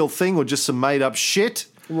was a real thing or just some made-up shit.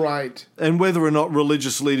 Right. And whether or not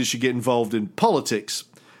religious leaders should get involved in politics.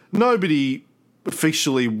 Nobody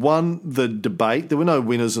officially won the debate. There were no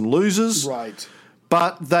winners and losers. Right.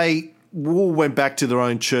 But they all went back to their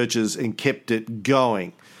own churches and kept it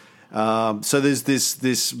going. So there's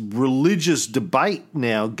this religious debate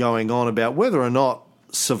now going on about whether or not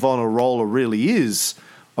Savonarola really is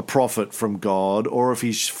a prophet from God or if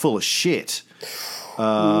he's full of shit.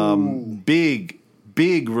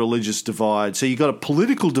 Big religious divide. So you've got a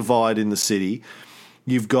political divide in the city.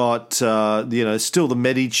 You've got, still the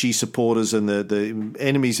Medici supporters and the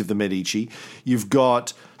enemies of the Medici. You've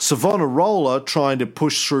got Savonarola trying to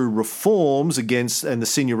push through reforms against, and the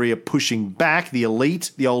Signoria pushing back, the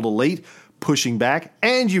elite, the old elite, pushing back.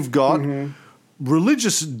 And you've got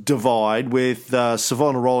religious divide with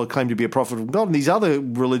Savonarola claimed to be a prophet from God and these other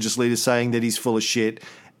religious leaders saying that he's full of shit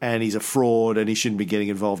and he's a fraud and he shouldn't be getting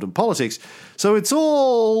involved in politics. So it's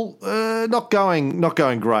all not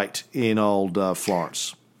going great in old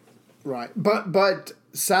Florence. Right. But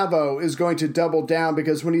Savo is going to double down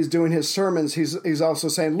because when he's doing his sermons, he's also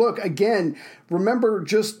saying, look, again, remember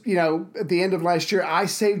just, at the end of last year, I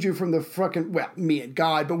saved you from the fucking, well, me and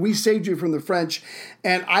God, but we saved you from the French.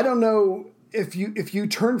 And I don't know if you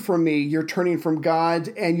turn from me, you're turning from God,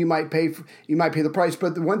 and you might pay the price.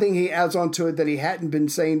 But the one thing he adds on to it that he hadn't been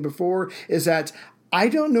saying before is that I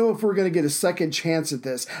don't know if we're going to get a second chance at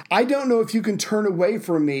this. I don't know if you can turn away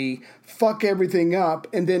from me, fuck everything up,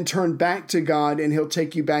 and then turn back to God, and he'll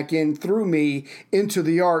take you back in through me into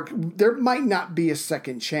the ark. There might not be a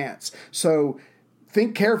second chance. So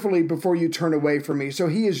think carefully before you turn away from me. So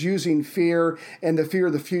he is using fear and the fear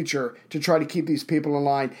of the future to try to keep these people in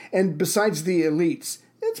line. And besides the elites,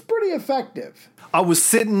 it's pretty effective. I was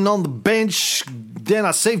sitting on the bench, then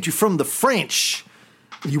I saved you from the French.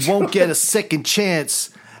 You won't get a second chance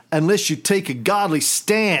unless you take a godly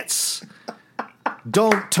stance.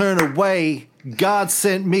 Don't turn away. God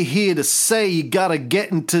sent me here to say you gotta get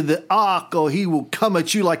into the ark or he will come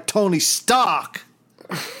at you like Tony Stark.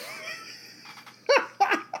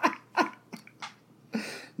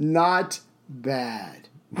 Not bad.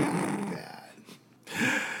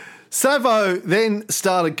 Savo then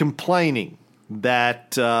started complaining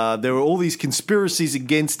that there were all these conspiracies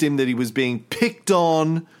against him, that he was being picked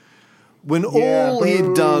on, when all he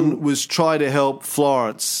had done was try to help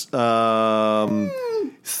Florence. He's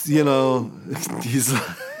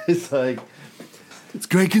like, it's a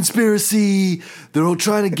great conspiracy. They're all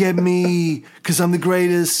trying to get me because I'm the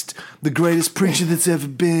greatest preacher that's ever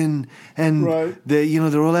been. And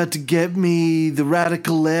they're all out to get me. The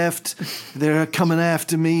radical left, they're coming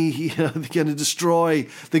after me. They're going to destroy.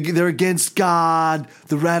 They're against God.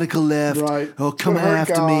 The radical left, are coming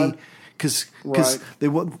after me because they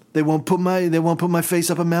won't put my face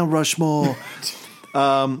up on Mount Rushmore.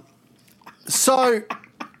 So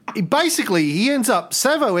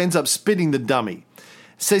Savo ends up spitting the dummy.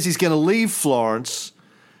 Says he's going to leave Florence.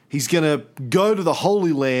 He's going to go to the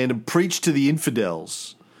Holy Land and preach to the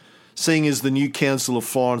infidels, seeing as the new council of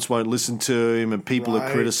Florence won't listen to him and people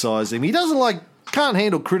are criticizing him. He can't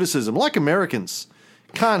handle criticism, like Americans.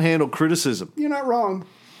 Can't handle criticism. You're not wrong.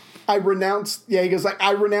 He goes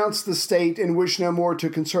I renounce the state and wish no more to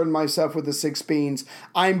concern myself with the six beans.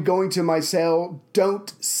 I'm going to my cell.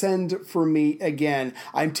 Don't send for me again.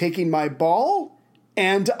 I'm taking my ball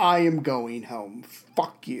and I am going home.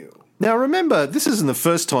 Fuck you. Now remember, this isn't the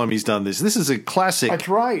first time he's done this. This is a classic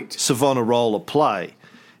Savonarola play.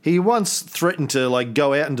 He once threatened to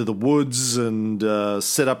go out into the woods and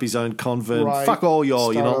set up his own convent. Right. Fuck all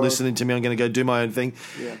y'all. You're not listening to me. I'm going to go do my own thing.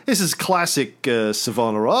 Yeah. This is classic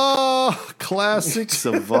Savonarola. Oh, classic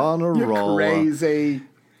Savonarola. You're crazy.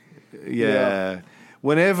 Yeah.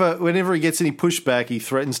 Whenever he gets any pushback, he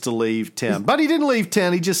threatens to leave town. But he didn't leave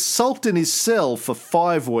town. He just sulked in his cell for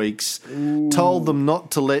 5 weeks, told them not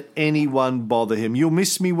to let anyone bother him. You'll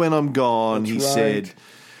miss me when I'm gone, he said.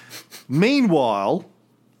 Meanwhile,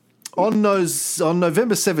 on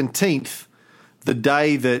November 17th, the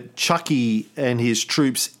day that Chucky and his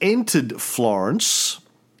troops entered Florence,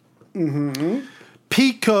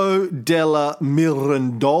 Pico della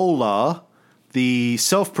Mirandola, the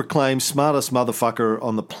self-proclaimed smartest motherfucker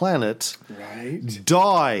on the planet,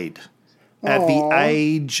 died at the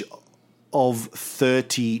age of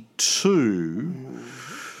 32.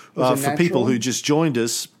 For people who just joined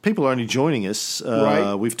us, people are only joining us.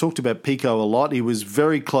 We've talked about Pico a lot. He was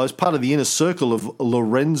very close, part of the inner circle of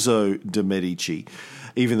Lorenzo de' Medici,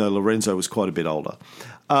 even though Lorenzo was quite a bit older.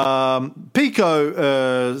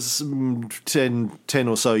 Pico, 10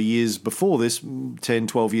 or so years before this, 10,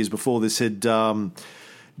 12 years before this, had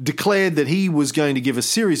declared that he was going to give a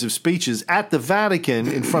series of speeches at the Vatican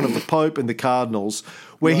in front of the Pope and the cardinals,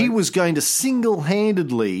 where he was going to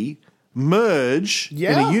single-handedly merge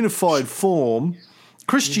in a unified form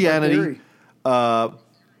Christianity,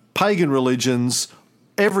 pagan religions,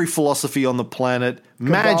 every philosophy on the planet,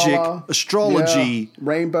 Kabbalah, magic, astrology,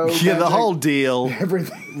 rainbow, magic, the whole deal,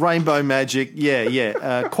 everything, rainbow magic,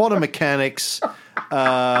 quantum mechanics,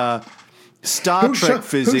 Star Trek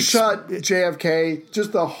physics. Who shot JFK?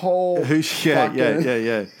 Just the whole.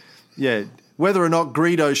 Yeah. Whether or not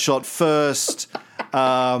Greedo shot first,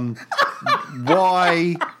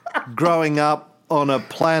 why growing up on a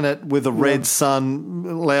planet with a red sun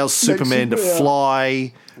allows Superman to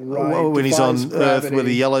fly when he's on gravity. Earth with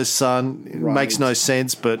a yellow sun. It makes no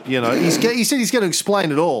sense, but he said he's going to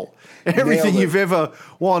explain it all. Everything you've ever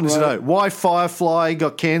wanted to know. Why Firefly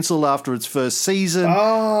got cancelled after its first season.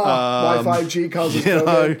 Why 5G causes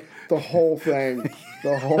COVID. The whole thing.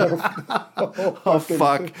 The whole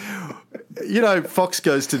fuck. Fox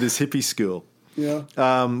goes to this hippie school. Yeah.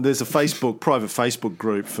 There's a private Facebook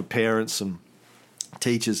group for parents and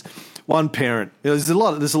teachers. One parent, there's a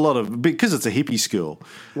lot of because it's a hippie school.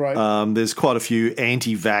 Right. There's quite a few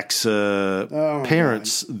anti-vaxxer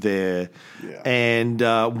parents there, and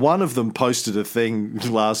one of them posted a thing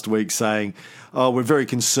last week saying, "Oh, we're very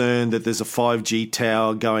concerned that there's a 5G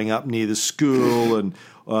tower going up near the school, and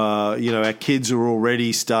our kids are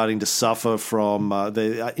already starting to suffer from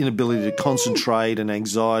the inability to concentrate and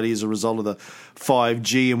anxiety as a result of the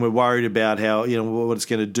 5G, and we're worried about how what it's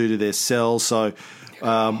going to do to their cells. So."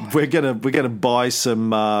 We're gonna buy some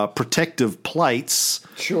protective plates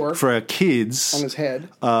for our kids on his head,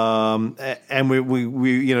 and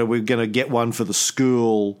we're gonna get one for the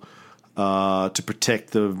school to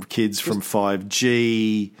protect the kids from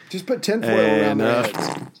 5G. Just put tinfoil around their heads.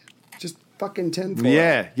 Just fucking tinfoil.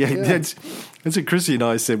 Yeah. That's what Chrissy and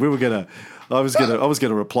I said. I was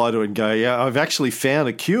gonna reply to it and go, yeah, I've actually found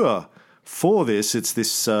a cure for this. It's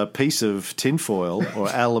this piece of tinfoil or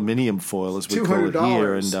aluminium foil, as we call it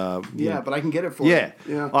here, and but I can get it for you.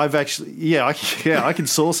 Yeah, I've actually, I can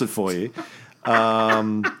source it for you.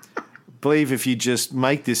 Believe if you just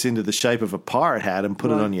make this into the shape of a pirate hat and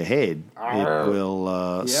put it on your head, it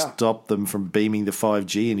will stop them from beaming the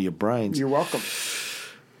 5G into your brains. You're welcome.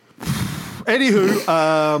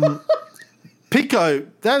 Anywho, Pico,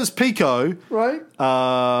 that was Pico, right?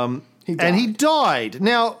 He died.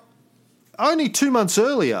 Now, only 2 months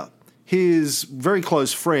earlier, his very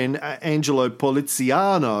close friend, Angelo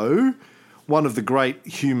Poliziano, one of the great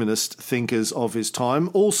humanist thinkers of his time,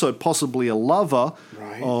 also possibly a lover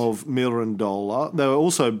of Mirandola. They were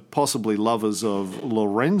also possibly lovers of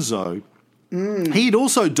Lorenzo. He'd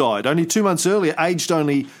also died only 2 months earlier, aged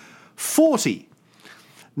only 40.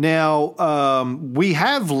 Now, we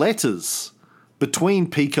have letters between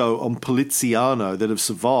Pico and Poliziano that have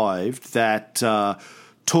survived that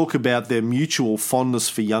talk about their mutual fondness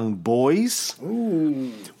for young boys.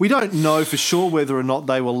 Ooh. We don't know for sure whether or not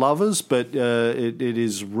they were lovers, but it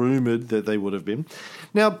is rumoured that they would have been.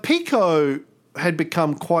 Now, Pico had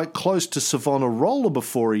become quite close to Savonarola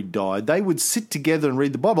before he died. They would sit together and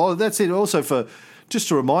read the Bible. That's it. Also, just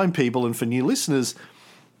to remind people and for new listeners,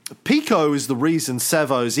 Pico is the reason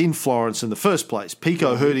Savo's in Florence in the first place.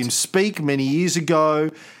 Pico heard him speak many years ago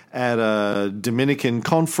at a Dominican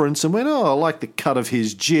conference and went, I like the cut of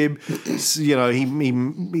his jib. He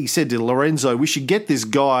said to Lorenzo, we should get this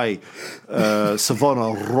guy,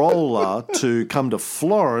 Savonarola, to come to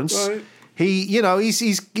Florence. Right.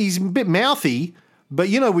 He's a bit mouthy, but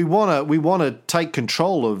we want to take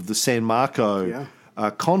control of the San Marco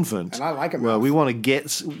convent. And I like him. Well, we want to get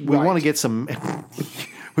some.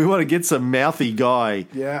 We want to get some mouthy guy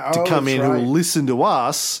to come in who will listen to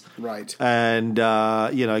us, and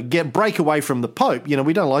break away from the Pope.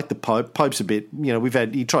 We don't like the Pope. Pope's a bit,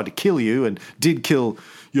 he tried to kill you and did kill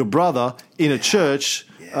your brother in a church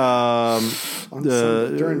during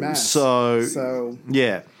Mass. So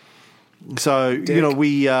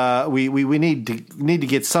we need to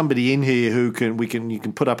get somebody in here who you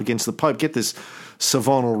can put up against the Pope. Get this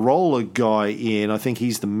Savonarola guy in. I think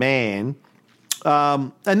he's the man.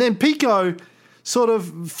 And then Pico sort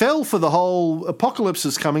of fell for the whole apocalypse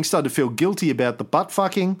is coming, started to feel guilty about the butt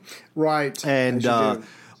fucking. Right. And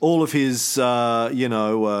all of his,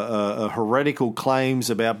 heretical claims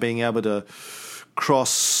about being able to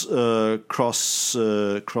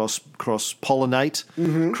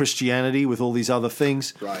cross-pollinate Christianity with all these other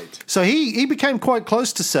things. Right. So he became quite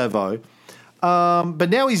close to Savo. But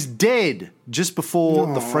now he's dead just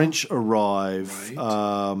before the French arrive.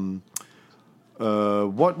 Right.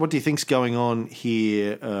 What do you think's going on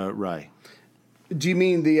here, Ray? Do you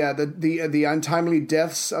mean the untimely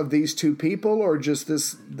deaths of these two people, or just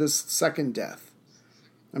this second death?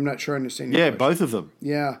 I'm not sure I understand your question. Both of them.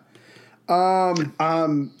 Yeah.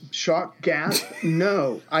 Shock, gas?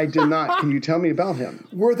 No, I did not. Can you tell me about him?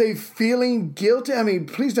 Were they feeling guilty? I mean,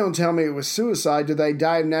 please don't tell me it was suicide. Did they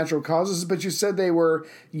die of natural causes? But you said they were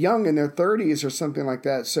young, in their 30s or something like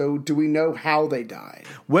that. So do we know how they died?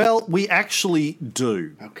 Well, we actually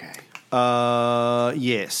do. Okay.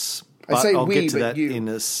 Yes. I say I'll we, get to but that you. in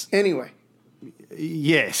Anyway.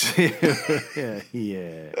 Yes.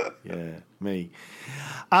 yeah, me.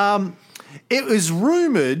 It was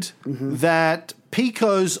rumoured that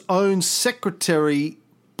Pico's own secretary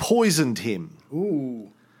poisoned him.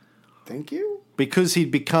 Ooh. Thank you? Because he'd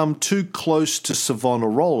become too close to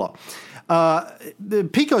Savonarola.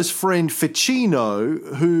 Pico's friend Ficino,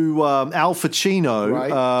 who Al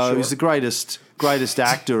Pacino, who's the greatest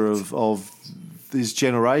actor of his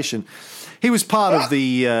generation, he was part of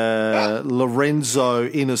the Lorenzo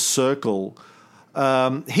inner circle.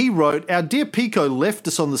 He wrote, "Our dear Pico left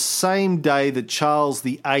us on the same day that Charles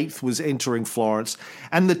VIII was entering Florence,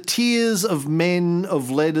 and the tears of men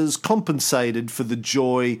of letters compensated for the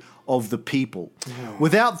joy of the people.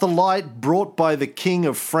 Without the light brought by the King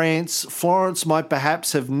of France, Florence might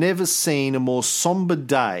perhaps have never seen a more sombre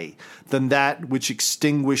day than that which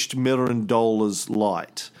extinguished Mirandola's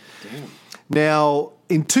light." Damn. Now,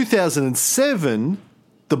 in 2007...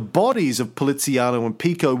 the bodies of Poliziano and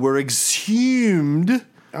Pico were exhumed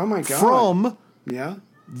from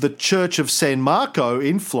the Church of San Marco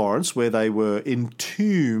in Florence, where they were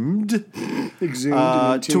entombed,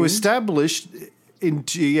 to establish,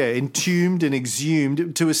 entombed and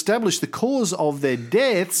exhumed, to establish the cause of their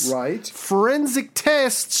deaths. Right. Forensic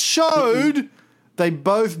tests showed they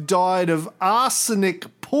both died of arsenic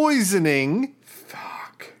poisoning.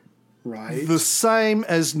 Right. The same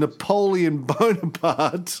as Napoleon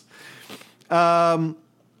Bonaparte, according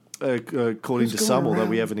to some, although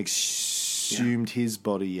we haven't exhumed his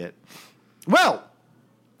body yet. Well,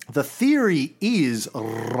 the theory is,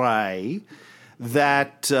 Ray,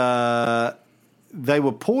 that they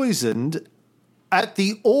were poisoned by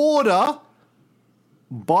the order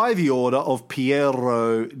of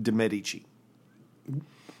Piero de' Medici.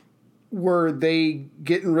 Were they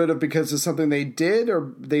getting rid of because of something they did,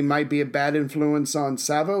 or they might be a bad influence on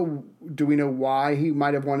Savo? Do we know why he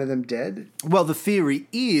might have wanted them dead? Well, the theory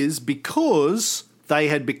is because they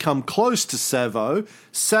had become close to Savo.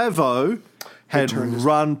 Savo had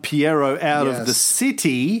run Piero out of the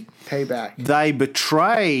city. Payback. They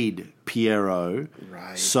betrayed Piero,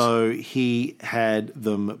 right. So he had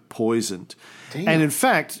them poisoned. Damn. And in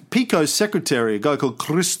fact, Pico's secretary, a guy called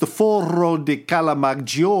Cristoforo de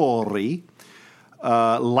Calamaggiore,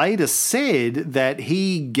 later said that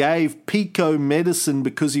he gave Pico medicine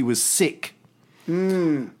because he was sick.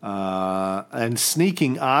 And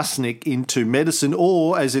sneaking arsenic into medicine,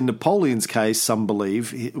 or, as in Napoleon's case, some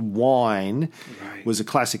believe, wine, was a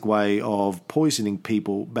classic way of poisoning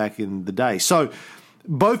people back in the day. So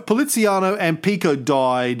both Poliziano and Pico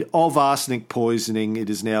died of arsenic poisoning, it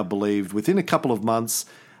is now believed, within a couple of months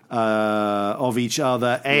of each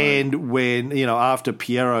other, and when, after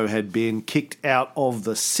Piero had been kicked out of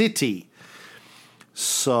the city.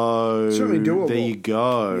 So certainly doable. There you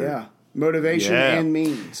go. Yeah. Motivation and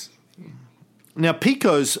means. Now,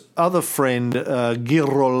 Pico's other friend,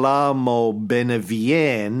 Girolamo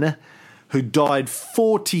Beneviene, who died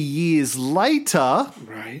 40 years later,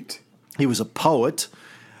 he was a poet,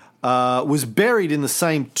 was buried in the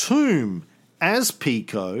same tomb as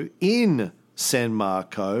Pico in San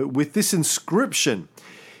Marco with this inscription: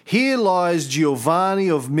 "Here lies Giovanni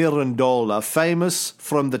of Mirandola, famous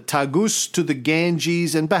from the Tagus to the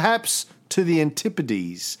Ganges and perhaps to the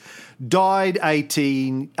Antipodes. Died AD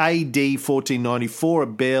 1494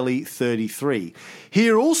 at barely 33.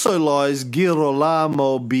 Here also lies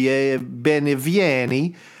Girolamo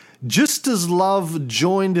Benevieni. Just as love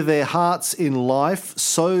joined their hearts in life,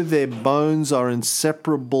 so their bones are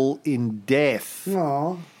inseparable in death."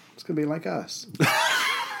 Aw, it's going to be like us.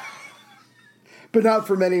 But not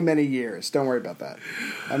for many, many years. Don't worry about that.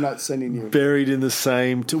 I'm not sending you. Buried in the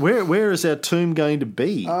same... Where is our tomb going to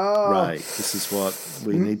be, Ray? This is what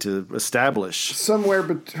we need to establish. Somewhere,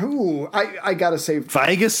 but I got to say...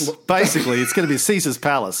 Vegas? Basically, it's going to be Caesar's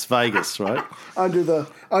Palace, Vegas, right? under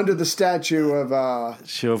the statue of...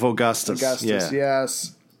 of Augustus.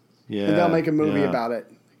 Yes. Yeah. And they'll make a movie about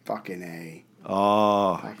it. Fucking A.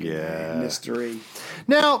 Oh, Fucking A. Mystery.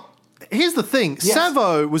 Now... here's the thing. Yes.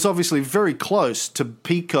 Savo was obviously very close to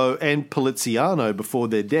Pico and Poliziano before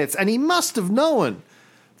their deaths, and he must have known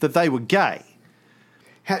that they were gay.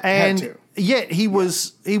 Had to. Yet he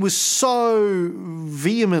was so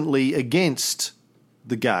vehemently against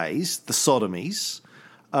the gays, the sodomies,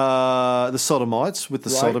 the sodomites with the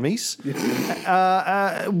sodomies.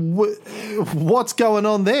 What's going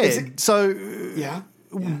on there?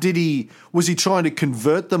 Was he trying to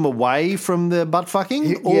convert them away from the butt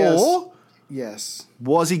fucking, or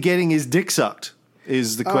was he getting his dick sucked?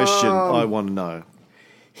 Is the question I want to know.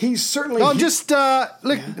 He's certainly. I'm just no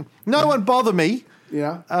one bother me.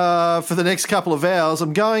 Yeah. For the next couple of hours,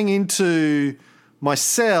 I'm going into my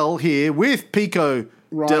cell here with Pico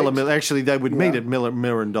Della Miller. Actually, they would meet at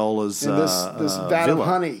Mirandola's this vat villa. of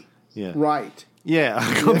honey. Yeah. Right. Yeah.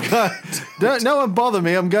 No one bother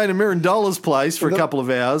me. I'm going to Mirandola's place for a couple of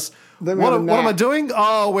hours. What am I doing?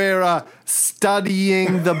 Oh, we're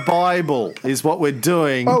studying the Bible is what we're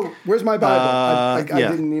doing. Oh, where's my Bible? I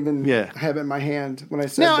didn't even have it in my hand when I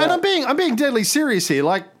said that. And I'm being deadly serious here.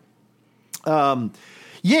 Like,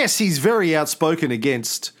 yes, he's very outspoken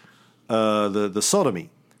against the sodomy,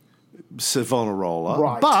 Savonarola.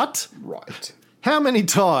 Right. But how many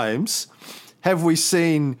times have we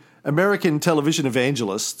seen American television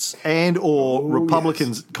evangelists and or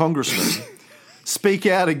Republican congressmen speak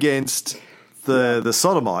out against the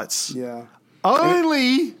sodomites? Yeah.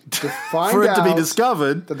 Only for it to be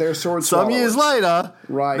discovered that they're sword some years later.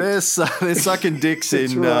 Right. They're sucking dicks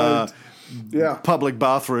in public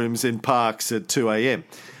bathrooms in parks at 2 a.m.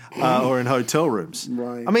 Or in hotel rooms.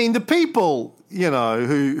 Right. I mean, the people,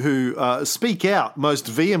 who speak out most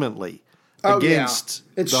vehemently against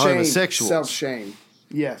the homosexuals. Self-shame.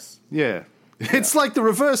 Yes. Yeah. It's like the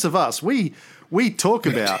reverse of us. We talk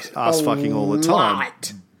about us fucking all the time,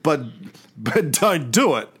 but don't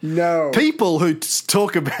do it. No. People who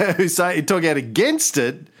talk out against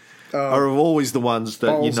it are always the ones that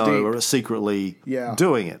are secretly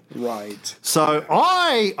doing it. Right. So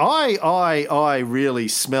I really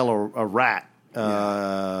smell a rat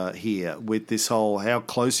here with this whole how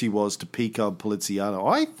close he was to Pico and Poliziano.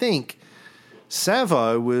 I think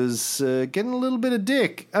Savo was getting a little bit of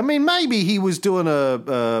dick. I mean, maybe he was doing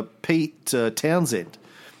a Pete Townsend.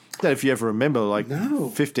 I don't know if you ever remember,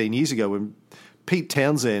 15 years ago when Pete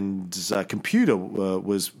Townsend's computer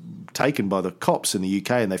was taken by the cops in the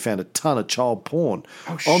UK and they found a ton of child porn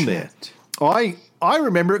on there. I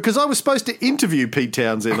remember it because I was supposed to interview Pete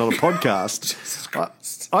Townsend on a podcast.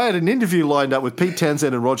 I had an interview lined up with Pete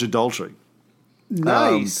Townsend and Roger Daltrey.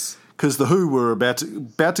 Nice. Because the Who were about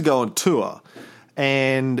to go on tour,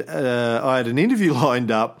 and I had an interview lined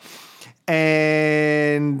up,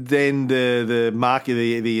 and then the market,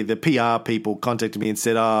 the PR people contacted me and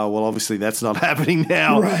said, "Oh, well, obviously that's not happening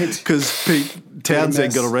now, right?" Because Pete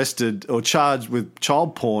Townsend got arrested or charged with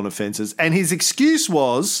child porn offences, and his excuse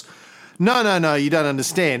was, "No, you don't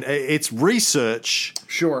understand. It's research,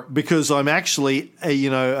 sure, because I'm actually,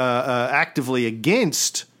 actively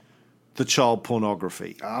against the child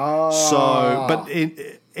pornography." So, but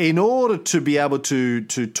in order to be able to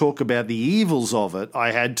talk about the evils of it,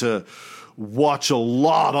 I had to watch a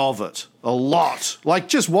lot of it. A lot. Like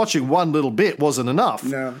just watching one little bit wasn't enough.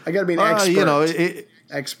 No, I got to be an expert.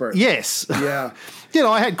 Expert. Yes. Yeah.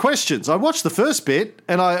 I had questions. I watched the first bit,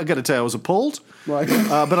 and I got to tell you, I was appalled. Right.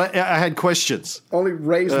 But I had questions. Only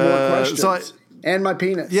raised more questions. And my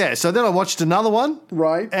penis. Yeah, so then I watched another one.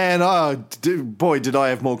 Right. And, boy, did I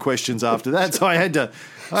have more questions after that. So I had to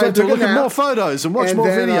look at more photos and watch more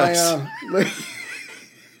videos.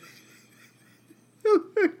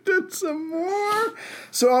 Looked at some more.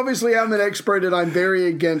 So obviously I'm an expert and I'm very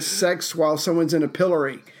against sex while someone's in a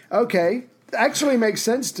pillory. Okay. Actually makes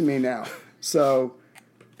sense to me now. So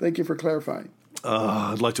thank you for clarifying.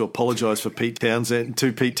 I'd like to apologise to Pete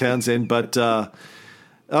Townsend, but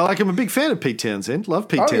I'm a big fan of Pete Townsend. Love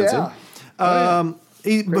Pete Townsend. Yeah.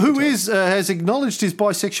 Has acknowledged his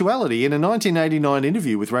bisexuality in a 1989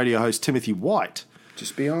 interview with radio host Timothy White.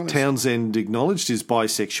 Just be honest. Townsend acknowledged his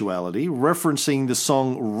bisexuality, referencing the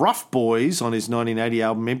song Rough Boys on his 1980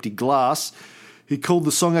 album Empty Glass. He called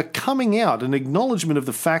the song a coming out, an acknowledgement of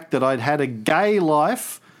the fact that I'd had a gay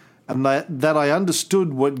life and that I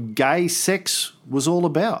understood what gay sex was all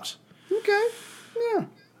about. Okay, yeah.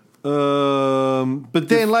 But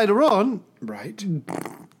then later on... Right.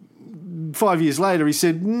 5 years later, he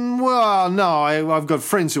said, well, no, I've got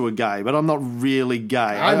friends who are gay, but I'm not really gay.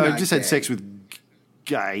 I just had sex with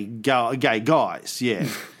gay guys, yeah.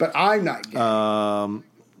 But I'm not gay.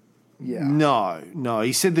 Yeah. No.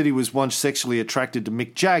 He said that he was once sexually attracted to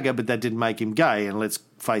Mick Jagger, but that didn't make him gay, and let's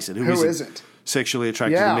face it. Who isn't? sexually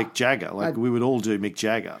attracted to Mick Jagger. Like, we would all do Mick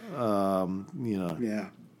Jagger, Yeah,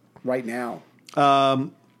 right now.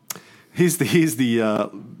 Here's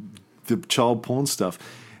the child porn stuff.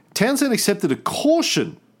 Townsend accepted a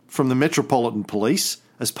caution from the Metropolitan Police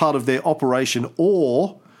as part of their Operation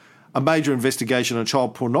Or, a major investigation on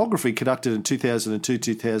child pornography conducted in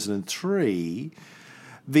 2002-2003.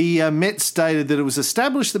 The Met stated that it was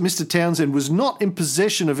established that Mr. Townsend was not in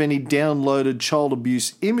possession of any downloaded child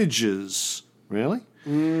abuse images. Really?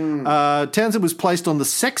 Townsend was placed on the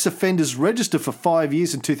sex offenders register for 5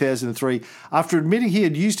 years in 2003 after admitting he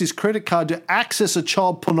had used his credit card to access a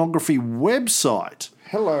child pornography website.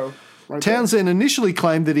 Hello. Right Townsend initially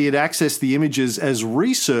claimed that he had accessed the images as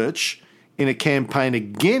research in a campaign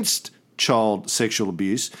against child sexual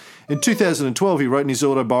abuse. In 2012, he wrote in his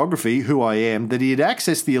autobiography, Who I Am, that he had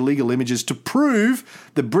accessed the illegal images to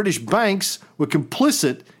prove that British banks were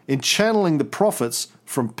complicit in channeling the profits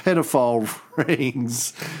from pedophile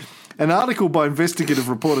rings. An article by investigative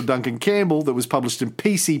reporter Duncan Campbell that was published in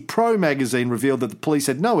PC Pro magazine revealed that the police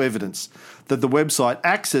had no evidence that the website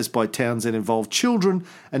accessed by Townsend involved children,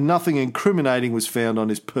 and nothing incriminating was found on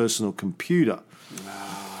his personal computer.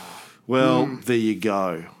 Well, there you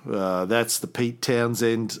go. That's the Pete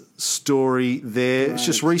Townsend story there. Right. It's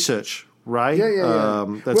just research, Ray. Yeah.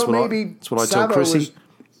 That's what I told Chrissy. Was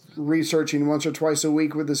researching once or twice a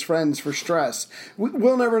week with his friends for stress.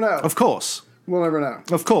 We'll never know. Of course. We'll never know.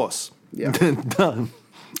 Of course. Yeah.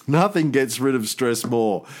 Nothing gets rid of stress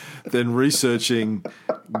more than researching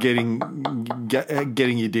getting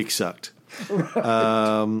your dick sucked.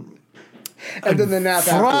 And then the nap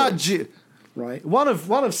afterwards. Right. One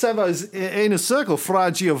of Savo's inner circle,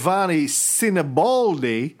 Fra Giovanni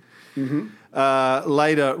Sinibaldi,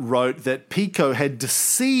 later wrote that Pico had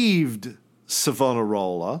deceived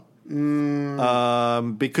Savonarola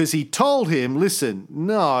because he told him, listen,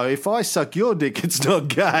 no, if I suck your dick, it's not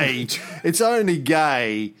gay. It's only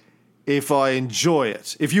gay if I enjoy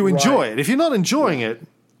it. If you enjoy it. If you're not enjoying it,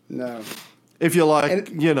 no. If you're like,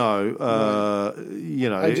 if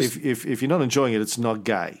you're not enjoying it, it's not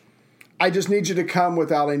gay. I just need you to come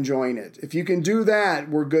without enjoying it. If you can do that,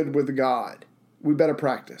 we're good with God. We better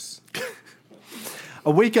practice.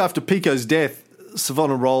 A week after Pico's death,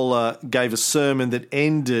 Savonarola gave a sermon that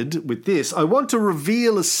ended with this: I want to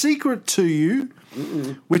reveal a secret to you,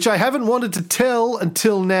 which I haven't wanted to tell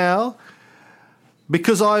until now,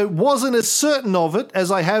 because I wasn't as certain of it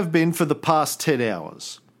as I have been for the past 10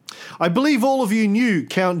 hours. I believe all of you knew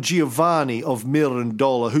Count Giovanni of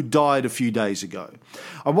Mirandola, who died a few days ago.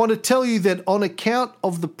 I want to tell you that on account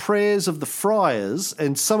of the prayers of the friars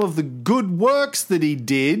and some of the good works that he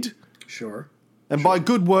did... Sure. And by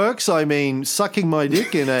good works, I mean sucking my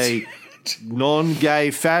dick in a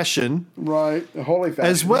non-gay fashion. Right, a holy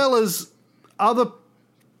fashion. As well as other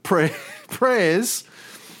prayers,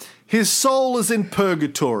 his soul is in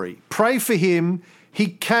purgatory. Pray for him. He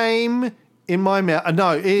came... in my mouth.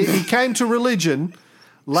 No, he came to religion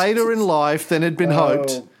later in life than had been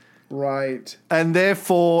hoped. Right. And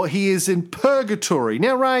therefore he is in purgatory.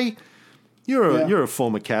 Now, Ray, you're a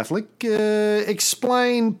former Catholic.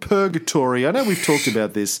 Explain purgatory. I know we've talked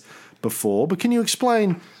about this before, but can you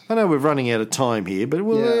explain? I know we're running out of time here, but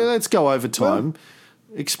let's go over time.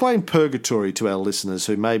 Explain purgatory to our listeners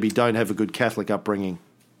who maybe don't have a good Catholic upbringing.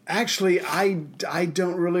 Actually, I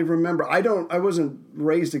don't really remember. I wasn't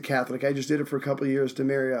raised a Catholic. I just did it for a couple of years to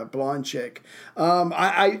marry a blonde chick.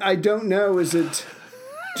 I don't know.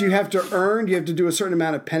 Do you have to earn? Do you have to do a certain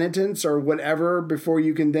amount of penitence or whatever before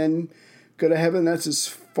you can then go to heaven? That's as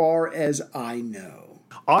far as I know.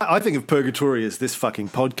 I think of purgatory as this fucking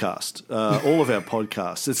podcast. All of our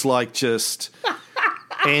podcasts. It's like just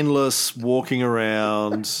endless walking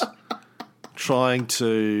around, trying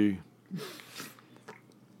to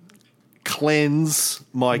cleanse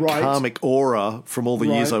my karmic aura from all the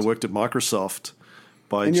years I worked at Microsoft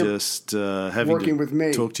by just having working with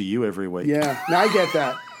me. Talk to you every week. Yeah, now I get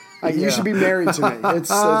that. You should be married to me. It's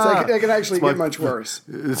like, it can actually get much worse.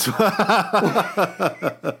 Do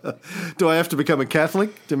I have to become a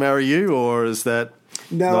Catholic to marry you, or is that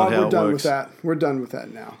not how we're done works? with that. We're done with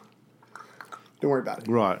that now. Don't worry about it.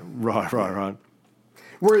 Right.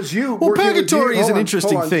 Whereas you... Well, purgatory is an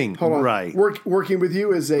interesting thing, Ray. Working with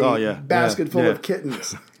you is a basket full of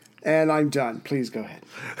kittens. And I'm done. Please go ahead.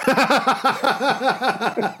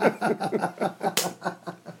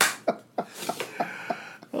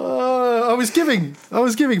 I was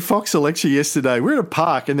giving Fox a lecture yesterday. We were at a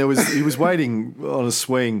park, and he was waiting on a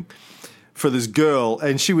swing for this girl,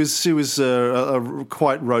 and she was a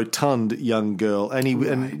quite rotund young girl,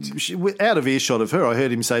 and she, out of earshot of her, I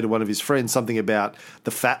heard him say to one of his friends something about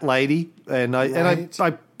the fat lady, and I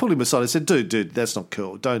pulled him aside. I said, dude, that's not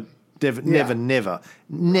cool. Don't, never.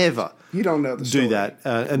 You don't know the story. Do that.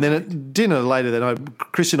 And then at dinner later that night,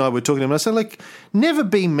 Chris and I were talking to him, and I said, like, never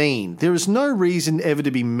be mean. There is no reason ever to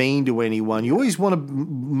be mean to anyone. You always want to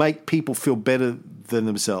make people feel better than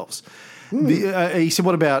themselves. He said,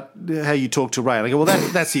 what about how you talk to Ray? And I go, well,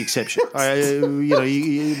 that's the exception.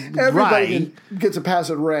 Everybody gets a pass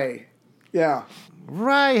at Ray. Yeah.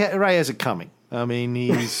 Ray has it coming. I mean,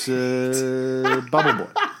 he's bubble boy.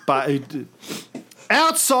 But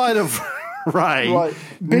outside of Ray, right.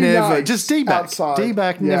 never. Nice. Just D-back. Outside.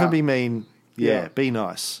 D-back, never be mean. Yeah, be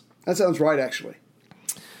nice. That sounds right, actually.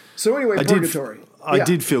 So anyway, Purgatory. I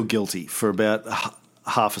did feel guilty for about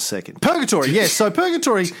half a second. Purgatory, yes. So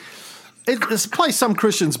Purgatory, it's a place some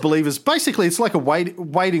Christians believe is basically it's like a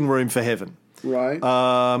waiting room for heaven. Right.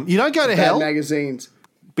 You don't go to hell. Magazines.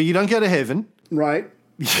 But you don't go to heaven. Right.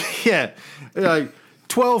 Yeah.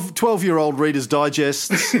 12-year-old Reader's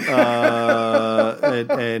Digests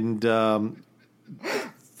and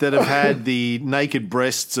that have had the naked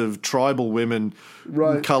breasts of tribal women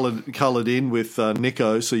coloured in with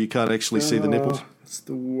Nico, so you can't actually see the nipples. It's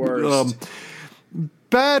the worst.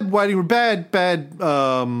 Bad waiting room, bad.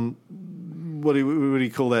 What do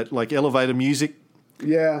you call that? Like elevator music.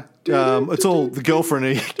 Yeah. It's all the girlfriend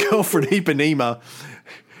Ipanema.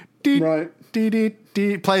 Right.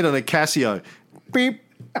 Played on a Casio. Beep,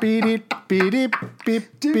 beep, beep, beep,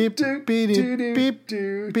 beep, beep, beep, beep, beep,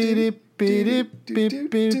 beep,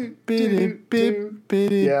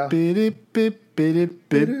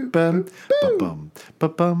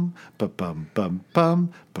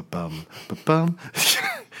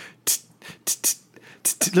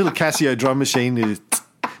 little Casio drum machine. The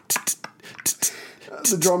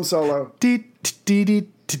drum solo.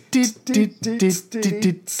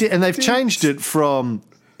 And they've changed it from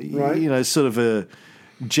sort of a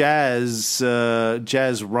jazz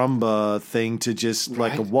rumba thing to just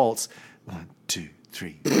like a waltz. 1, 2,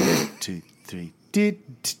 3, 1, 2, 3.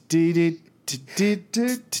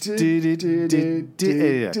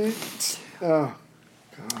 Oh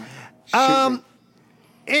God.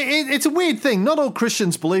 It's a weird thing. Not all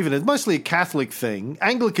Christians believe in it. It's mostly a Catholic thing.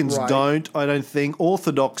 Anglicans don't, I don't think.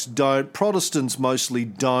 Orthodox don't. Protestants mostly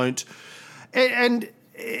don't. And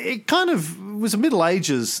it kind of was a Middle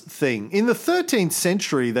Ages thing. In the 13th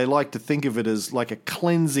century, they like to think of it as like a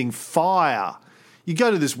cleansing fire. You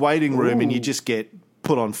go to this waiting room and you just get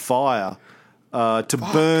put on fire to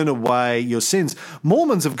burn away your sins.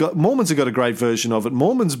 Mormons have got a great version of it.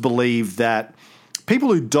 Mormons believe that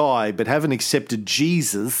people who die but haven't accepted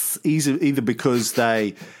Jesus, either because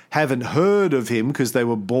they haven't heard of him because they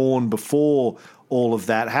were born before all of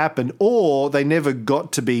that happened, or they never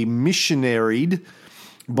got to be missionaried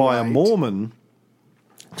by a Mormon,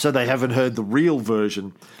 so they haven't heard the real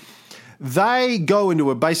version. They go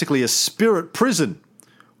into basically a spirit prison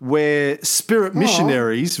where spirit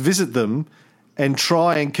missionaries visit them and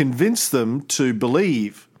try and convince them to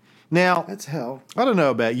believe. Now, that's hell. I don't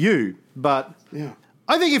know about you, but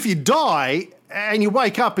I think if you die and you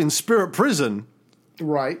wake up in spirit prison,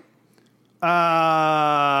 it's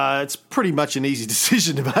pretty much an easy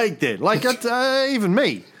decision to make then. Like, even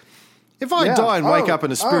me. If I die and wake up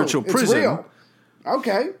in a spiritual prison... It's real.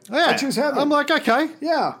 Okay. I choose heaven. I'm like, okay.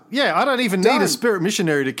 Yeah. Yeah, I don't even need a spirit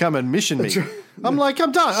missionary to come and mission me. I'm like,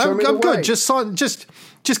 I'm done. I'm good. Way. Just sign. Just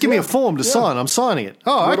give me a form to sign. I'm signing it.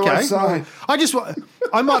 Oh, what okay. Do I sign?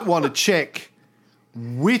 I might want to check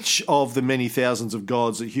which of the many thousands of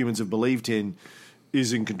gods that humans have believed in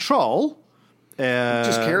is in control.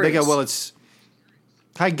 Just curious. They go, well, it's,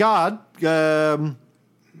 hey, God,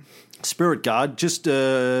 spirit guard, just,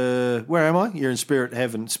 where am I? You're in spirit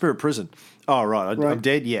heaven, spirit prison. Oh, right. I'm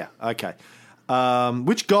dead? Yeah. Okay.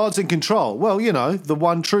 Which God's in control? Well, the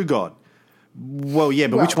one true God. Well, yeah,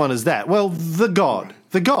 but which one is that? Well, the God.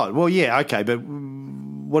 The God. Well, yeah, okay, but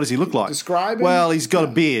what does he look like? Describe him? Well, he's got a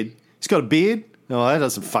beard. He's got a beard? No, that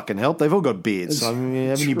doesn't fucking help. They've all got beards. I mean,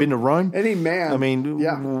 haven't you been to Rome? Any man. I mean,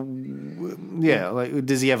 like,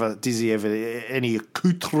 does he have any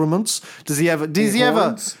accoutrements? Does he have a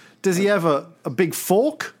big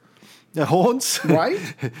fork? Horns? Right.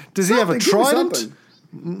 Does he have a trident?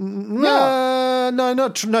 No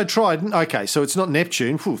trident. Okay, so it's not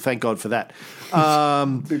Neptune. Whew, thank God for that.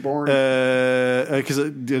 Be boring. Because I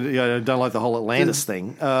don't like the whole Atlantis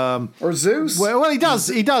thing. Or Zeus. Well, he does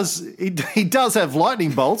have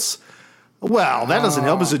lightning bolts. Well, that doesn't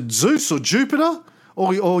help. Is it Zeus or Jupiter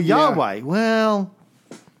or Yahweh? Yeah. Well,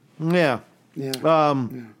 yeah.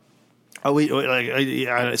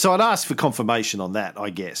 So I'd ask for confirmation on that, I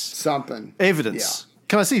guess. Something. Evidence. Yeah.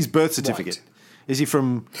 Can I see his birth certificate? Right. Is he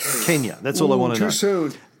from Kenya? That's all I want to know. Too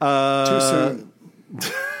soon.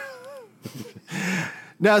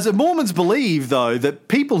 Now, as Mormons believe, though, that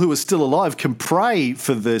people who are still alive can pray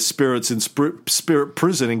for the spirits in spirit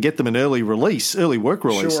prison and get them an early work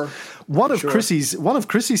release. Sure. One of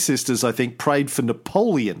Chrissy's sisters, I think, prayed for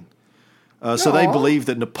Napoleon. So they believe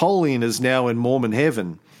that Napoleon is now in Mormon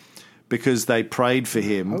heaven because they prayed for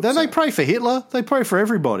him. Then they pray for Hitler. They pray for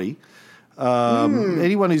everybody.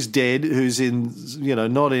 Anyone who's dead, who's in,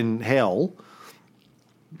 not in hell.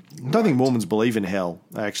 I don't think Mormons believe in hell,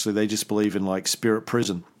 actually. They just believe in, spirit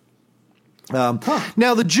prison. Now,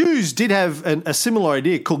 the Jews did have a similar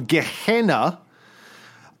idea called Gehenna.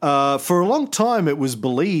 For a long time, it was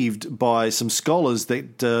believed by some scholars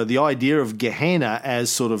that the idea of Gehenna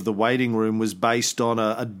as sort of the waiting room was based on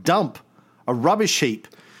a dump, a rubbish heap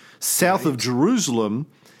south of Jerusalem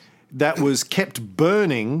that was kept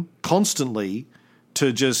burning constantly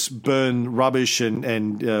to just burn rubbish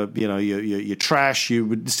and your trash. You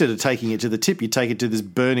would, instead of taking it to the tip, you take it to this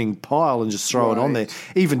burning pile and just throw it on there.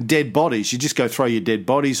 Even dead bodies, you just go throw your dead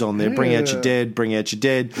bodies on there. Bring out your dead,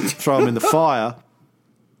 throw them in the fire.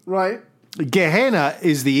 Right. Gehenna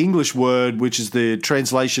is the English word, which is the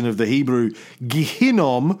translation of the Hebrew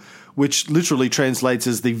Gehinnom, which literally translates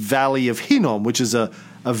as the Valley of Hinnom, which is a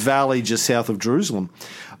valley just south of Jerusalem.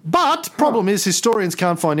 But problem is historians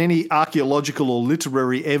can't find any archaeological or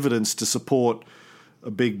literary evidence to support a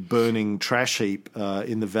big burning trash heap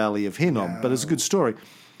in the Valley of Hinnom. But it's a good story.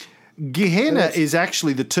 Gehenna is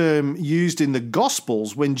actually the term used in the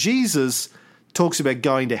Gospels when Jesus talks about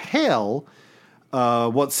going to hell.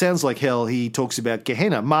 What sounds like hell, he talks about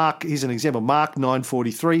Gehenna. Mark, here's an example, Mark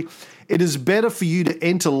 9:43. It is better for you to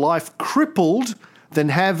enter life crippled than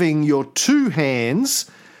having your two hands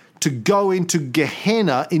to go into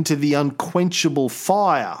Gehenna, into the unquenchable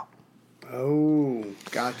fire. Oh,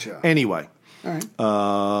 gotcha. Anyway.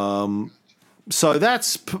 All right. So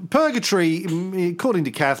that's purgatory. According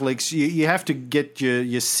to Catholics, you have to get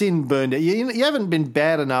your sin burned out. You haven't been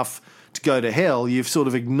bad enough to go to hell. You've sort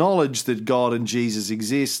of acknowledged that God and Jesus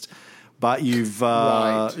exist, but you've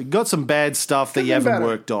got some bad stuff that you haven't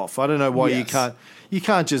worked off. I don't know why you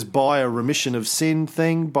can't just buy a remission of sin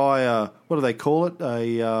thing, buy a, what do they call it?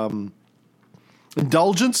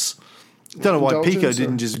 Indulgence. Don't know why Pico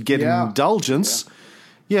didn't just get an indulgence.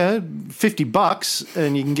 Yeah, $50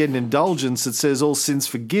 and you can get an indulgence that says all sins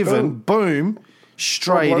forgiven. Boom,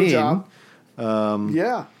 straight in.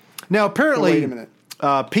 Now apparently, wait a minute.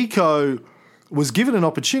 Pico was given an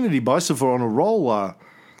opportunity by Savonarola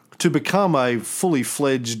to become a fully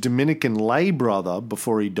fledged Dominican lay brother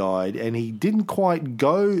before he died, and he didn't quite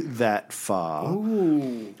go that far.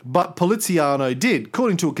 Ooh. But Poliziano did.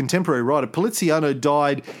 According to a contemporary writer, Poliziano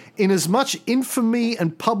died in as much infamy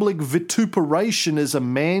and public vituperation as a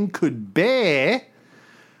man could bear,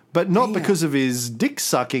 but not because of his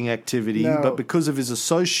dick-sucking activity, but because of his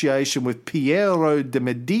association with Piero de'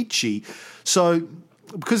 Medici. So,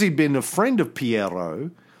 because he'd been a friend of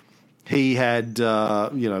Piero, he had,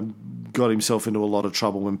 got himself into a lot of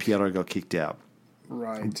trouble when Piero got kicked out.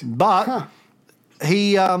 Right. But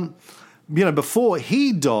he, before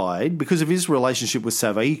he died, because of his relationship with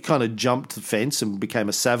Savo, he kind of jumped the fence and became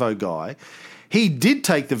a Savo guy. He did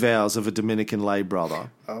take the vows of a Dominican lay brother.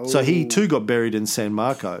 Oh. So he too got buried in San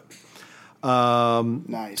Marco.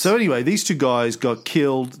 Nice. So anyway, these two guys got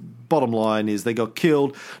killed. Bottom line is they got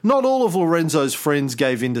killed. Not all of Lorenzo's friends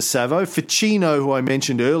gave in to Savo. Ficino, who I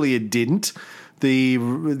mentioned earlier, didn't.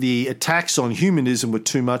 The attacks on humanism were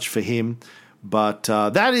too much for him. But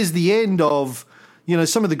that is the end of,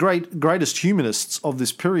 some of the greatest humanists of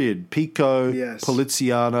this period. Pico,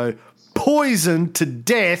 Poliziano, poisoned to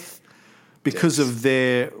death because of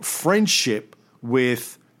their friendship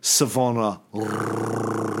with Savonarola.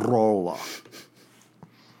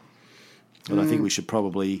 And I think we should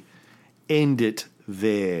probably end it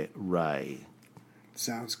there, Ray.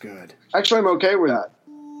 Sounds good. Actually, I'm okay with that.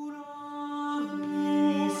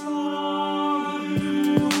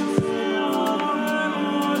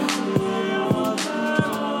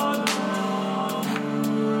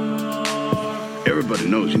 Everybody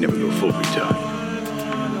knows you never go full retard.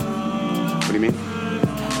 What do you mean?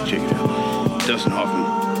 Check it out. Dustin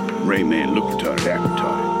Hoffman, Ray Man, look retarded, act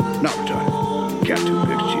retarded. Not retarded. Count two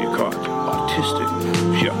pictures to your cards. Autistic.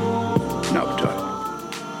 Sure. Not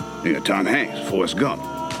retarded. Then got Tom Hanks, Forrest Gump.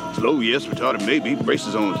 Slow, yes, retarded maybe,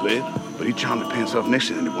 braces on his leg, but he charmed the pants off next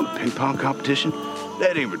to him and won a ping pong competition.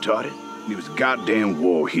 That ain't retarded. He was a goddamn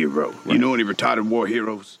war hero. Right. You know any retarded war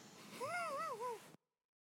heroes?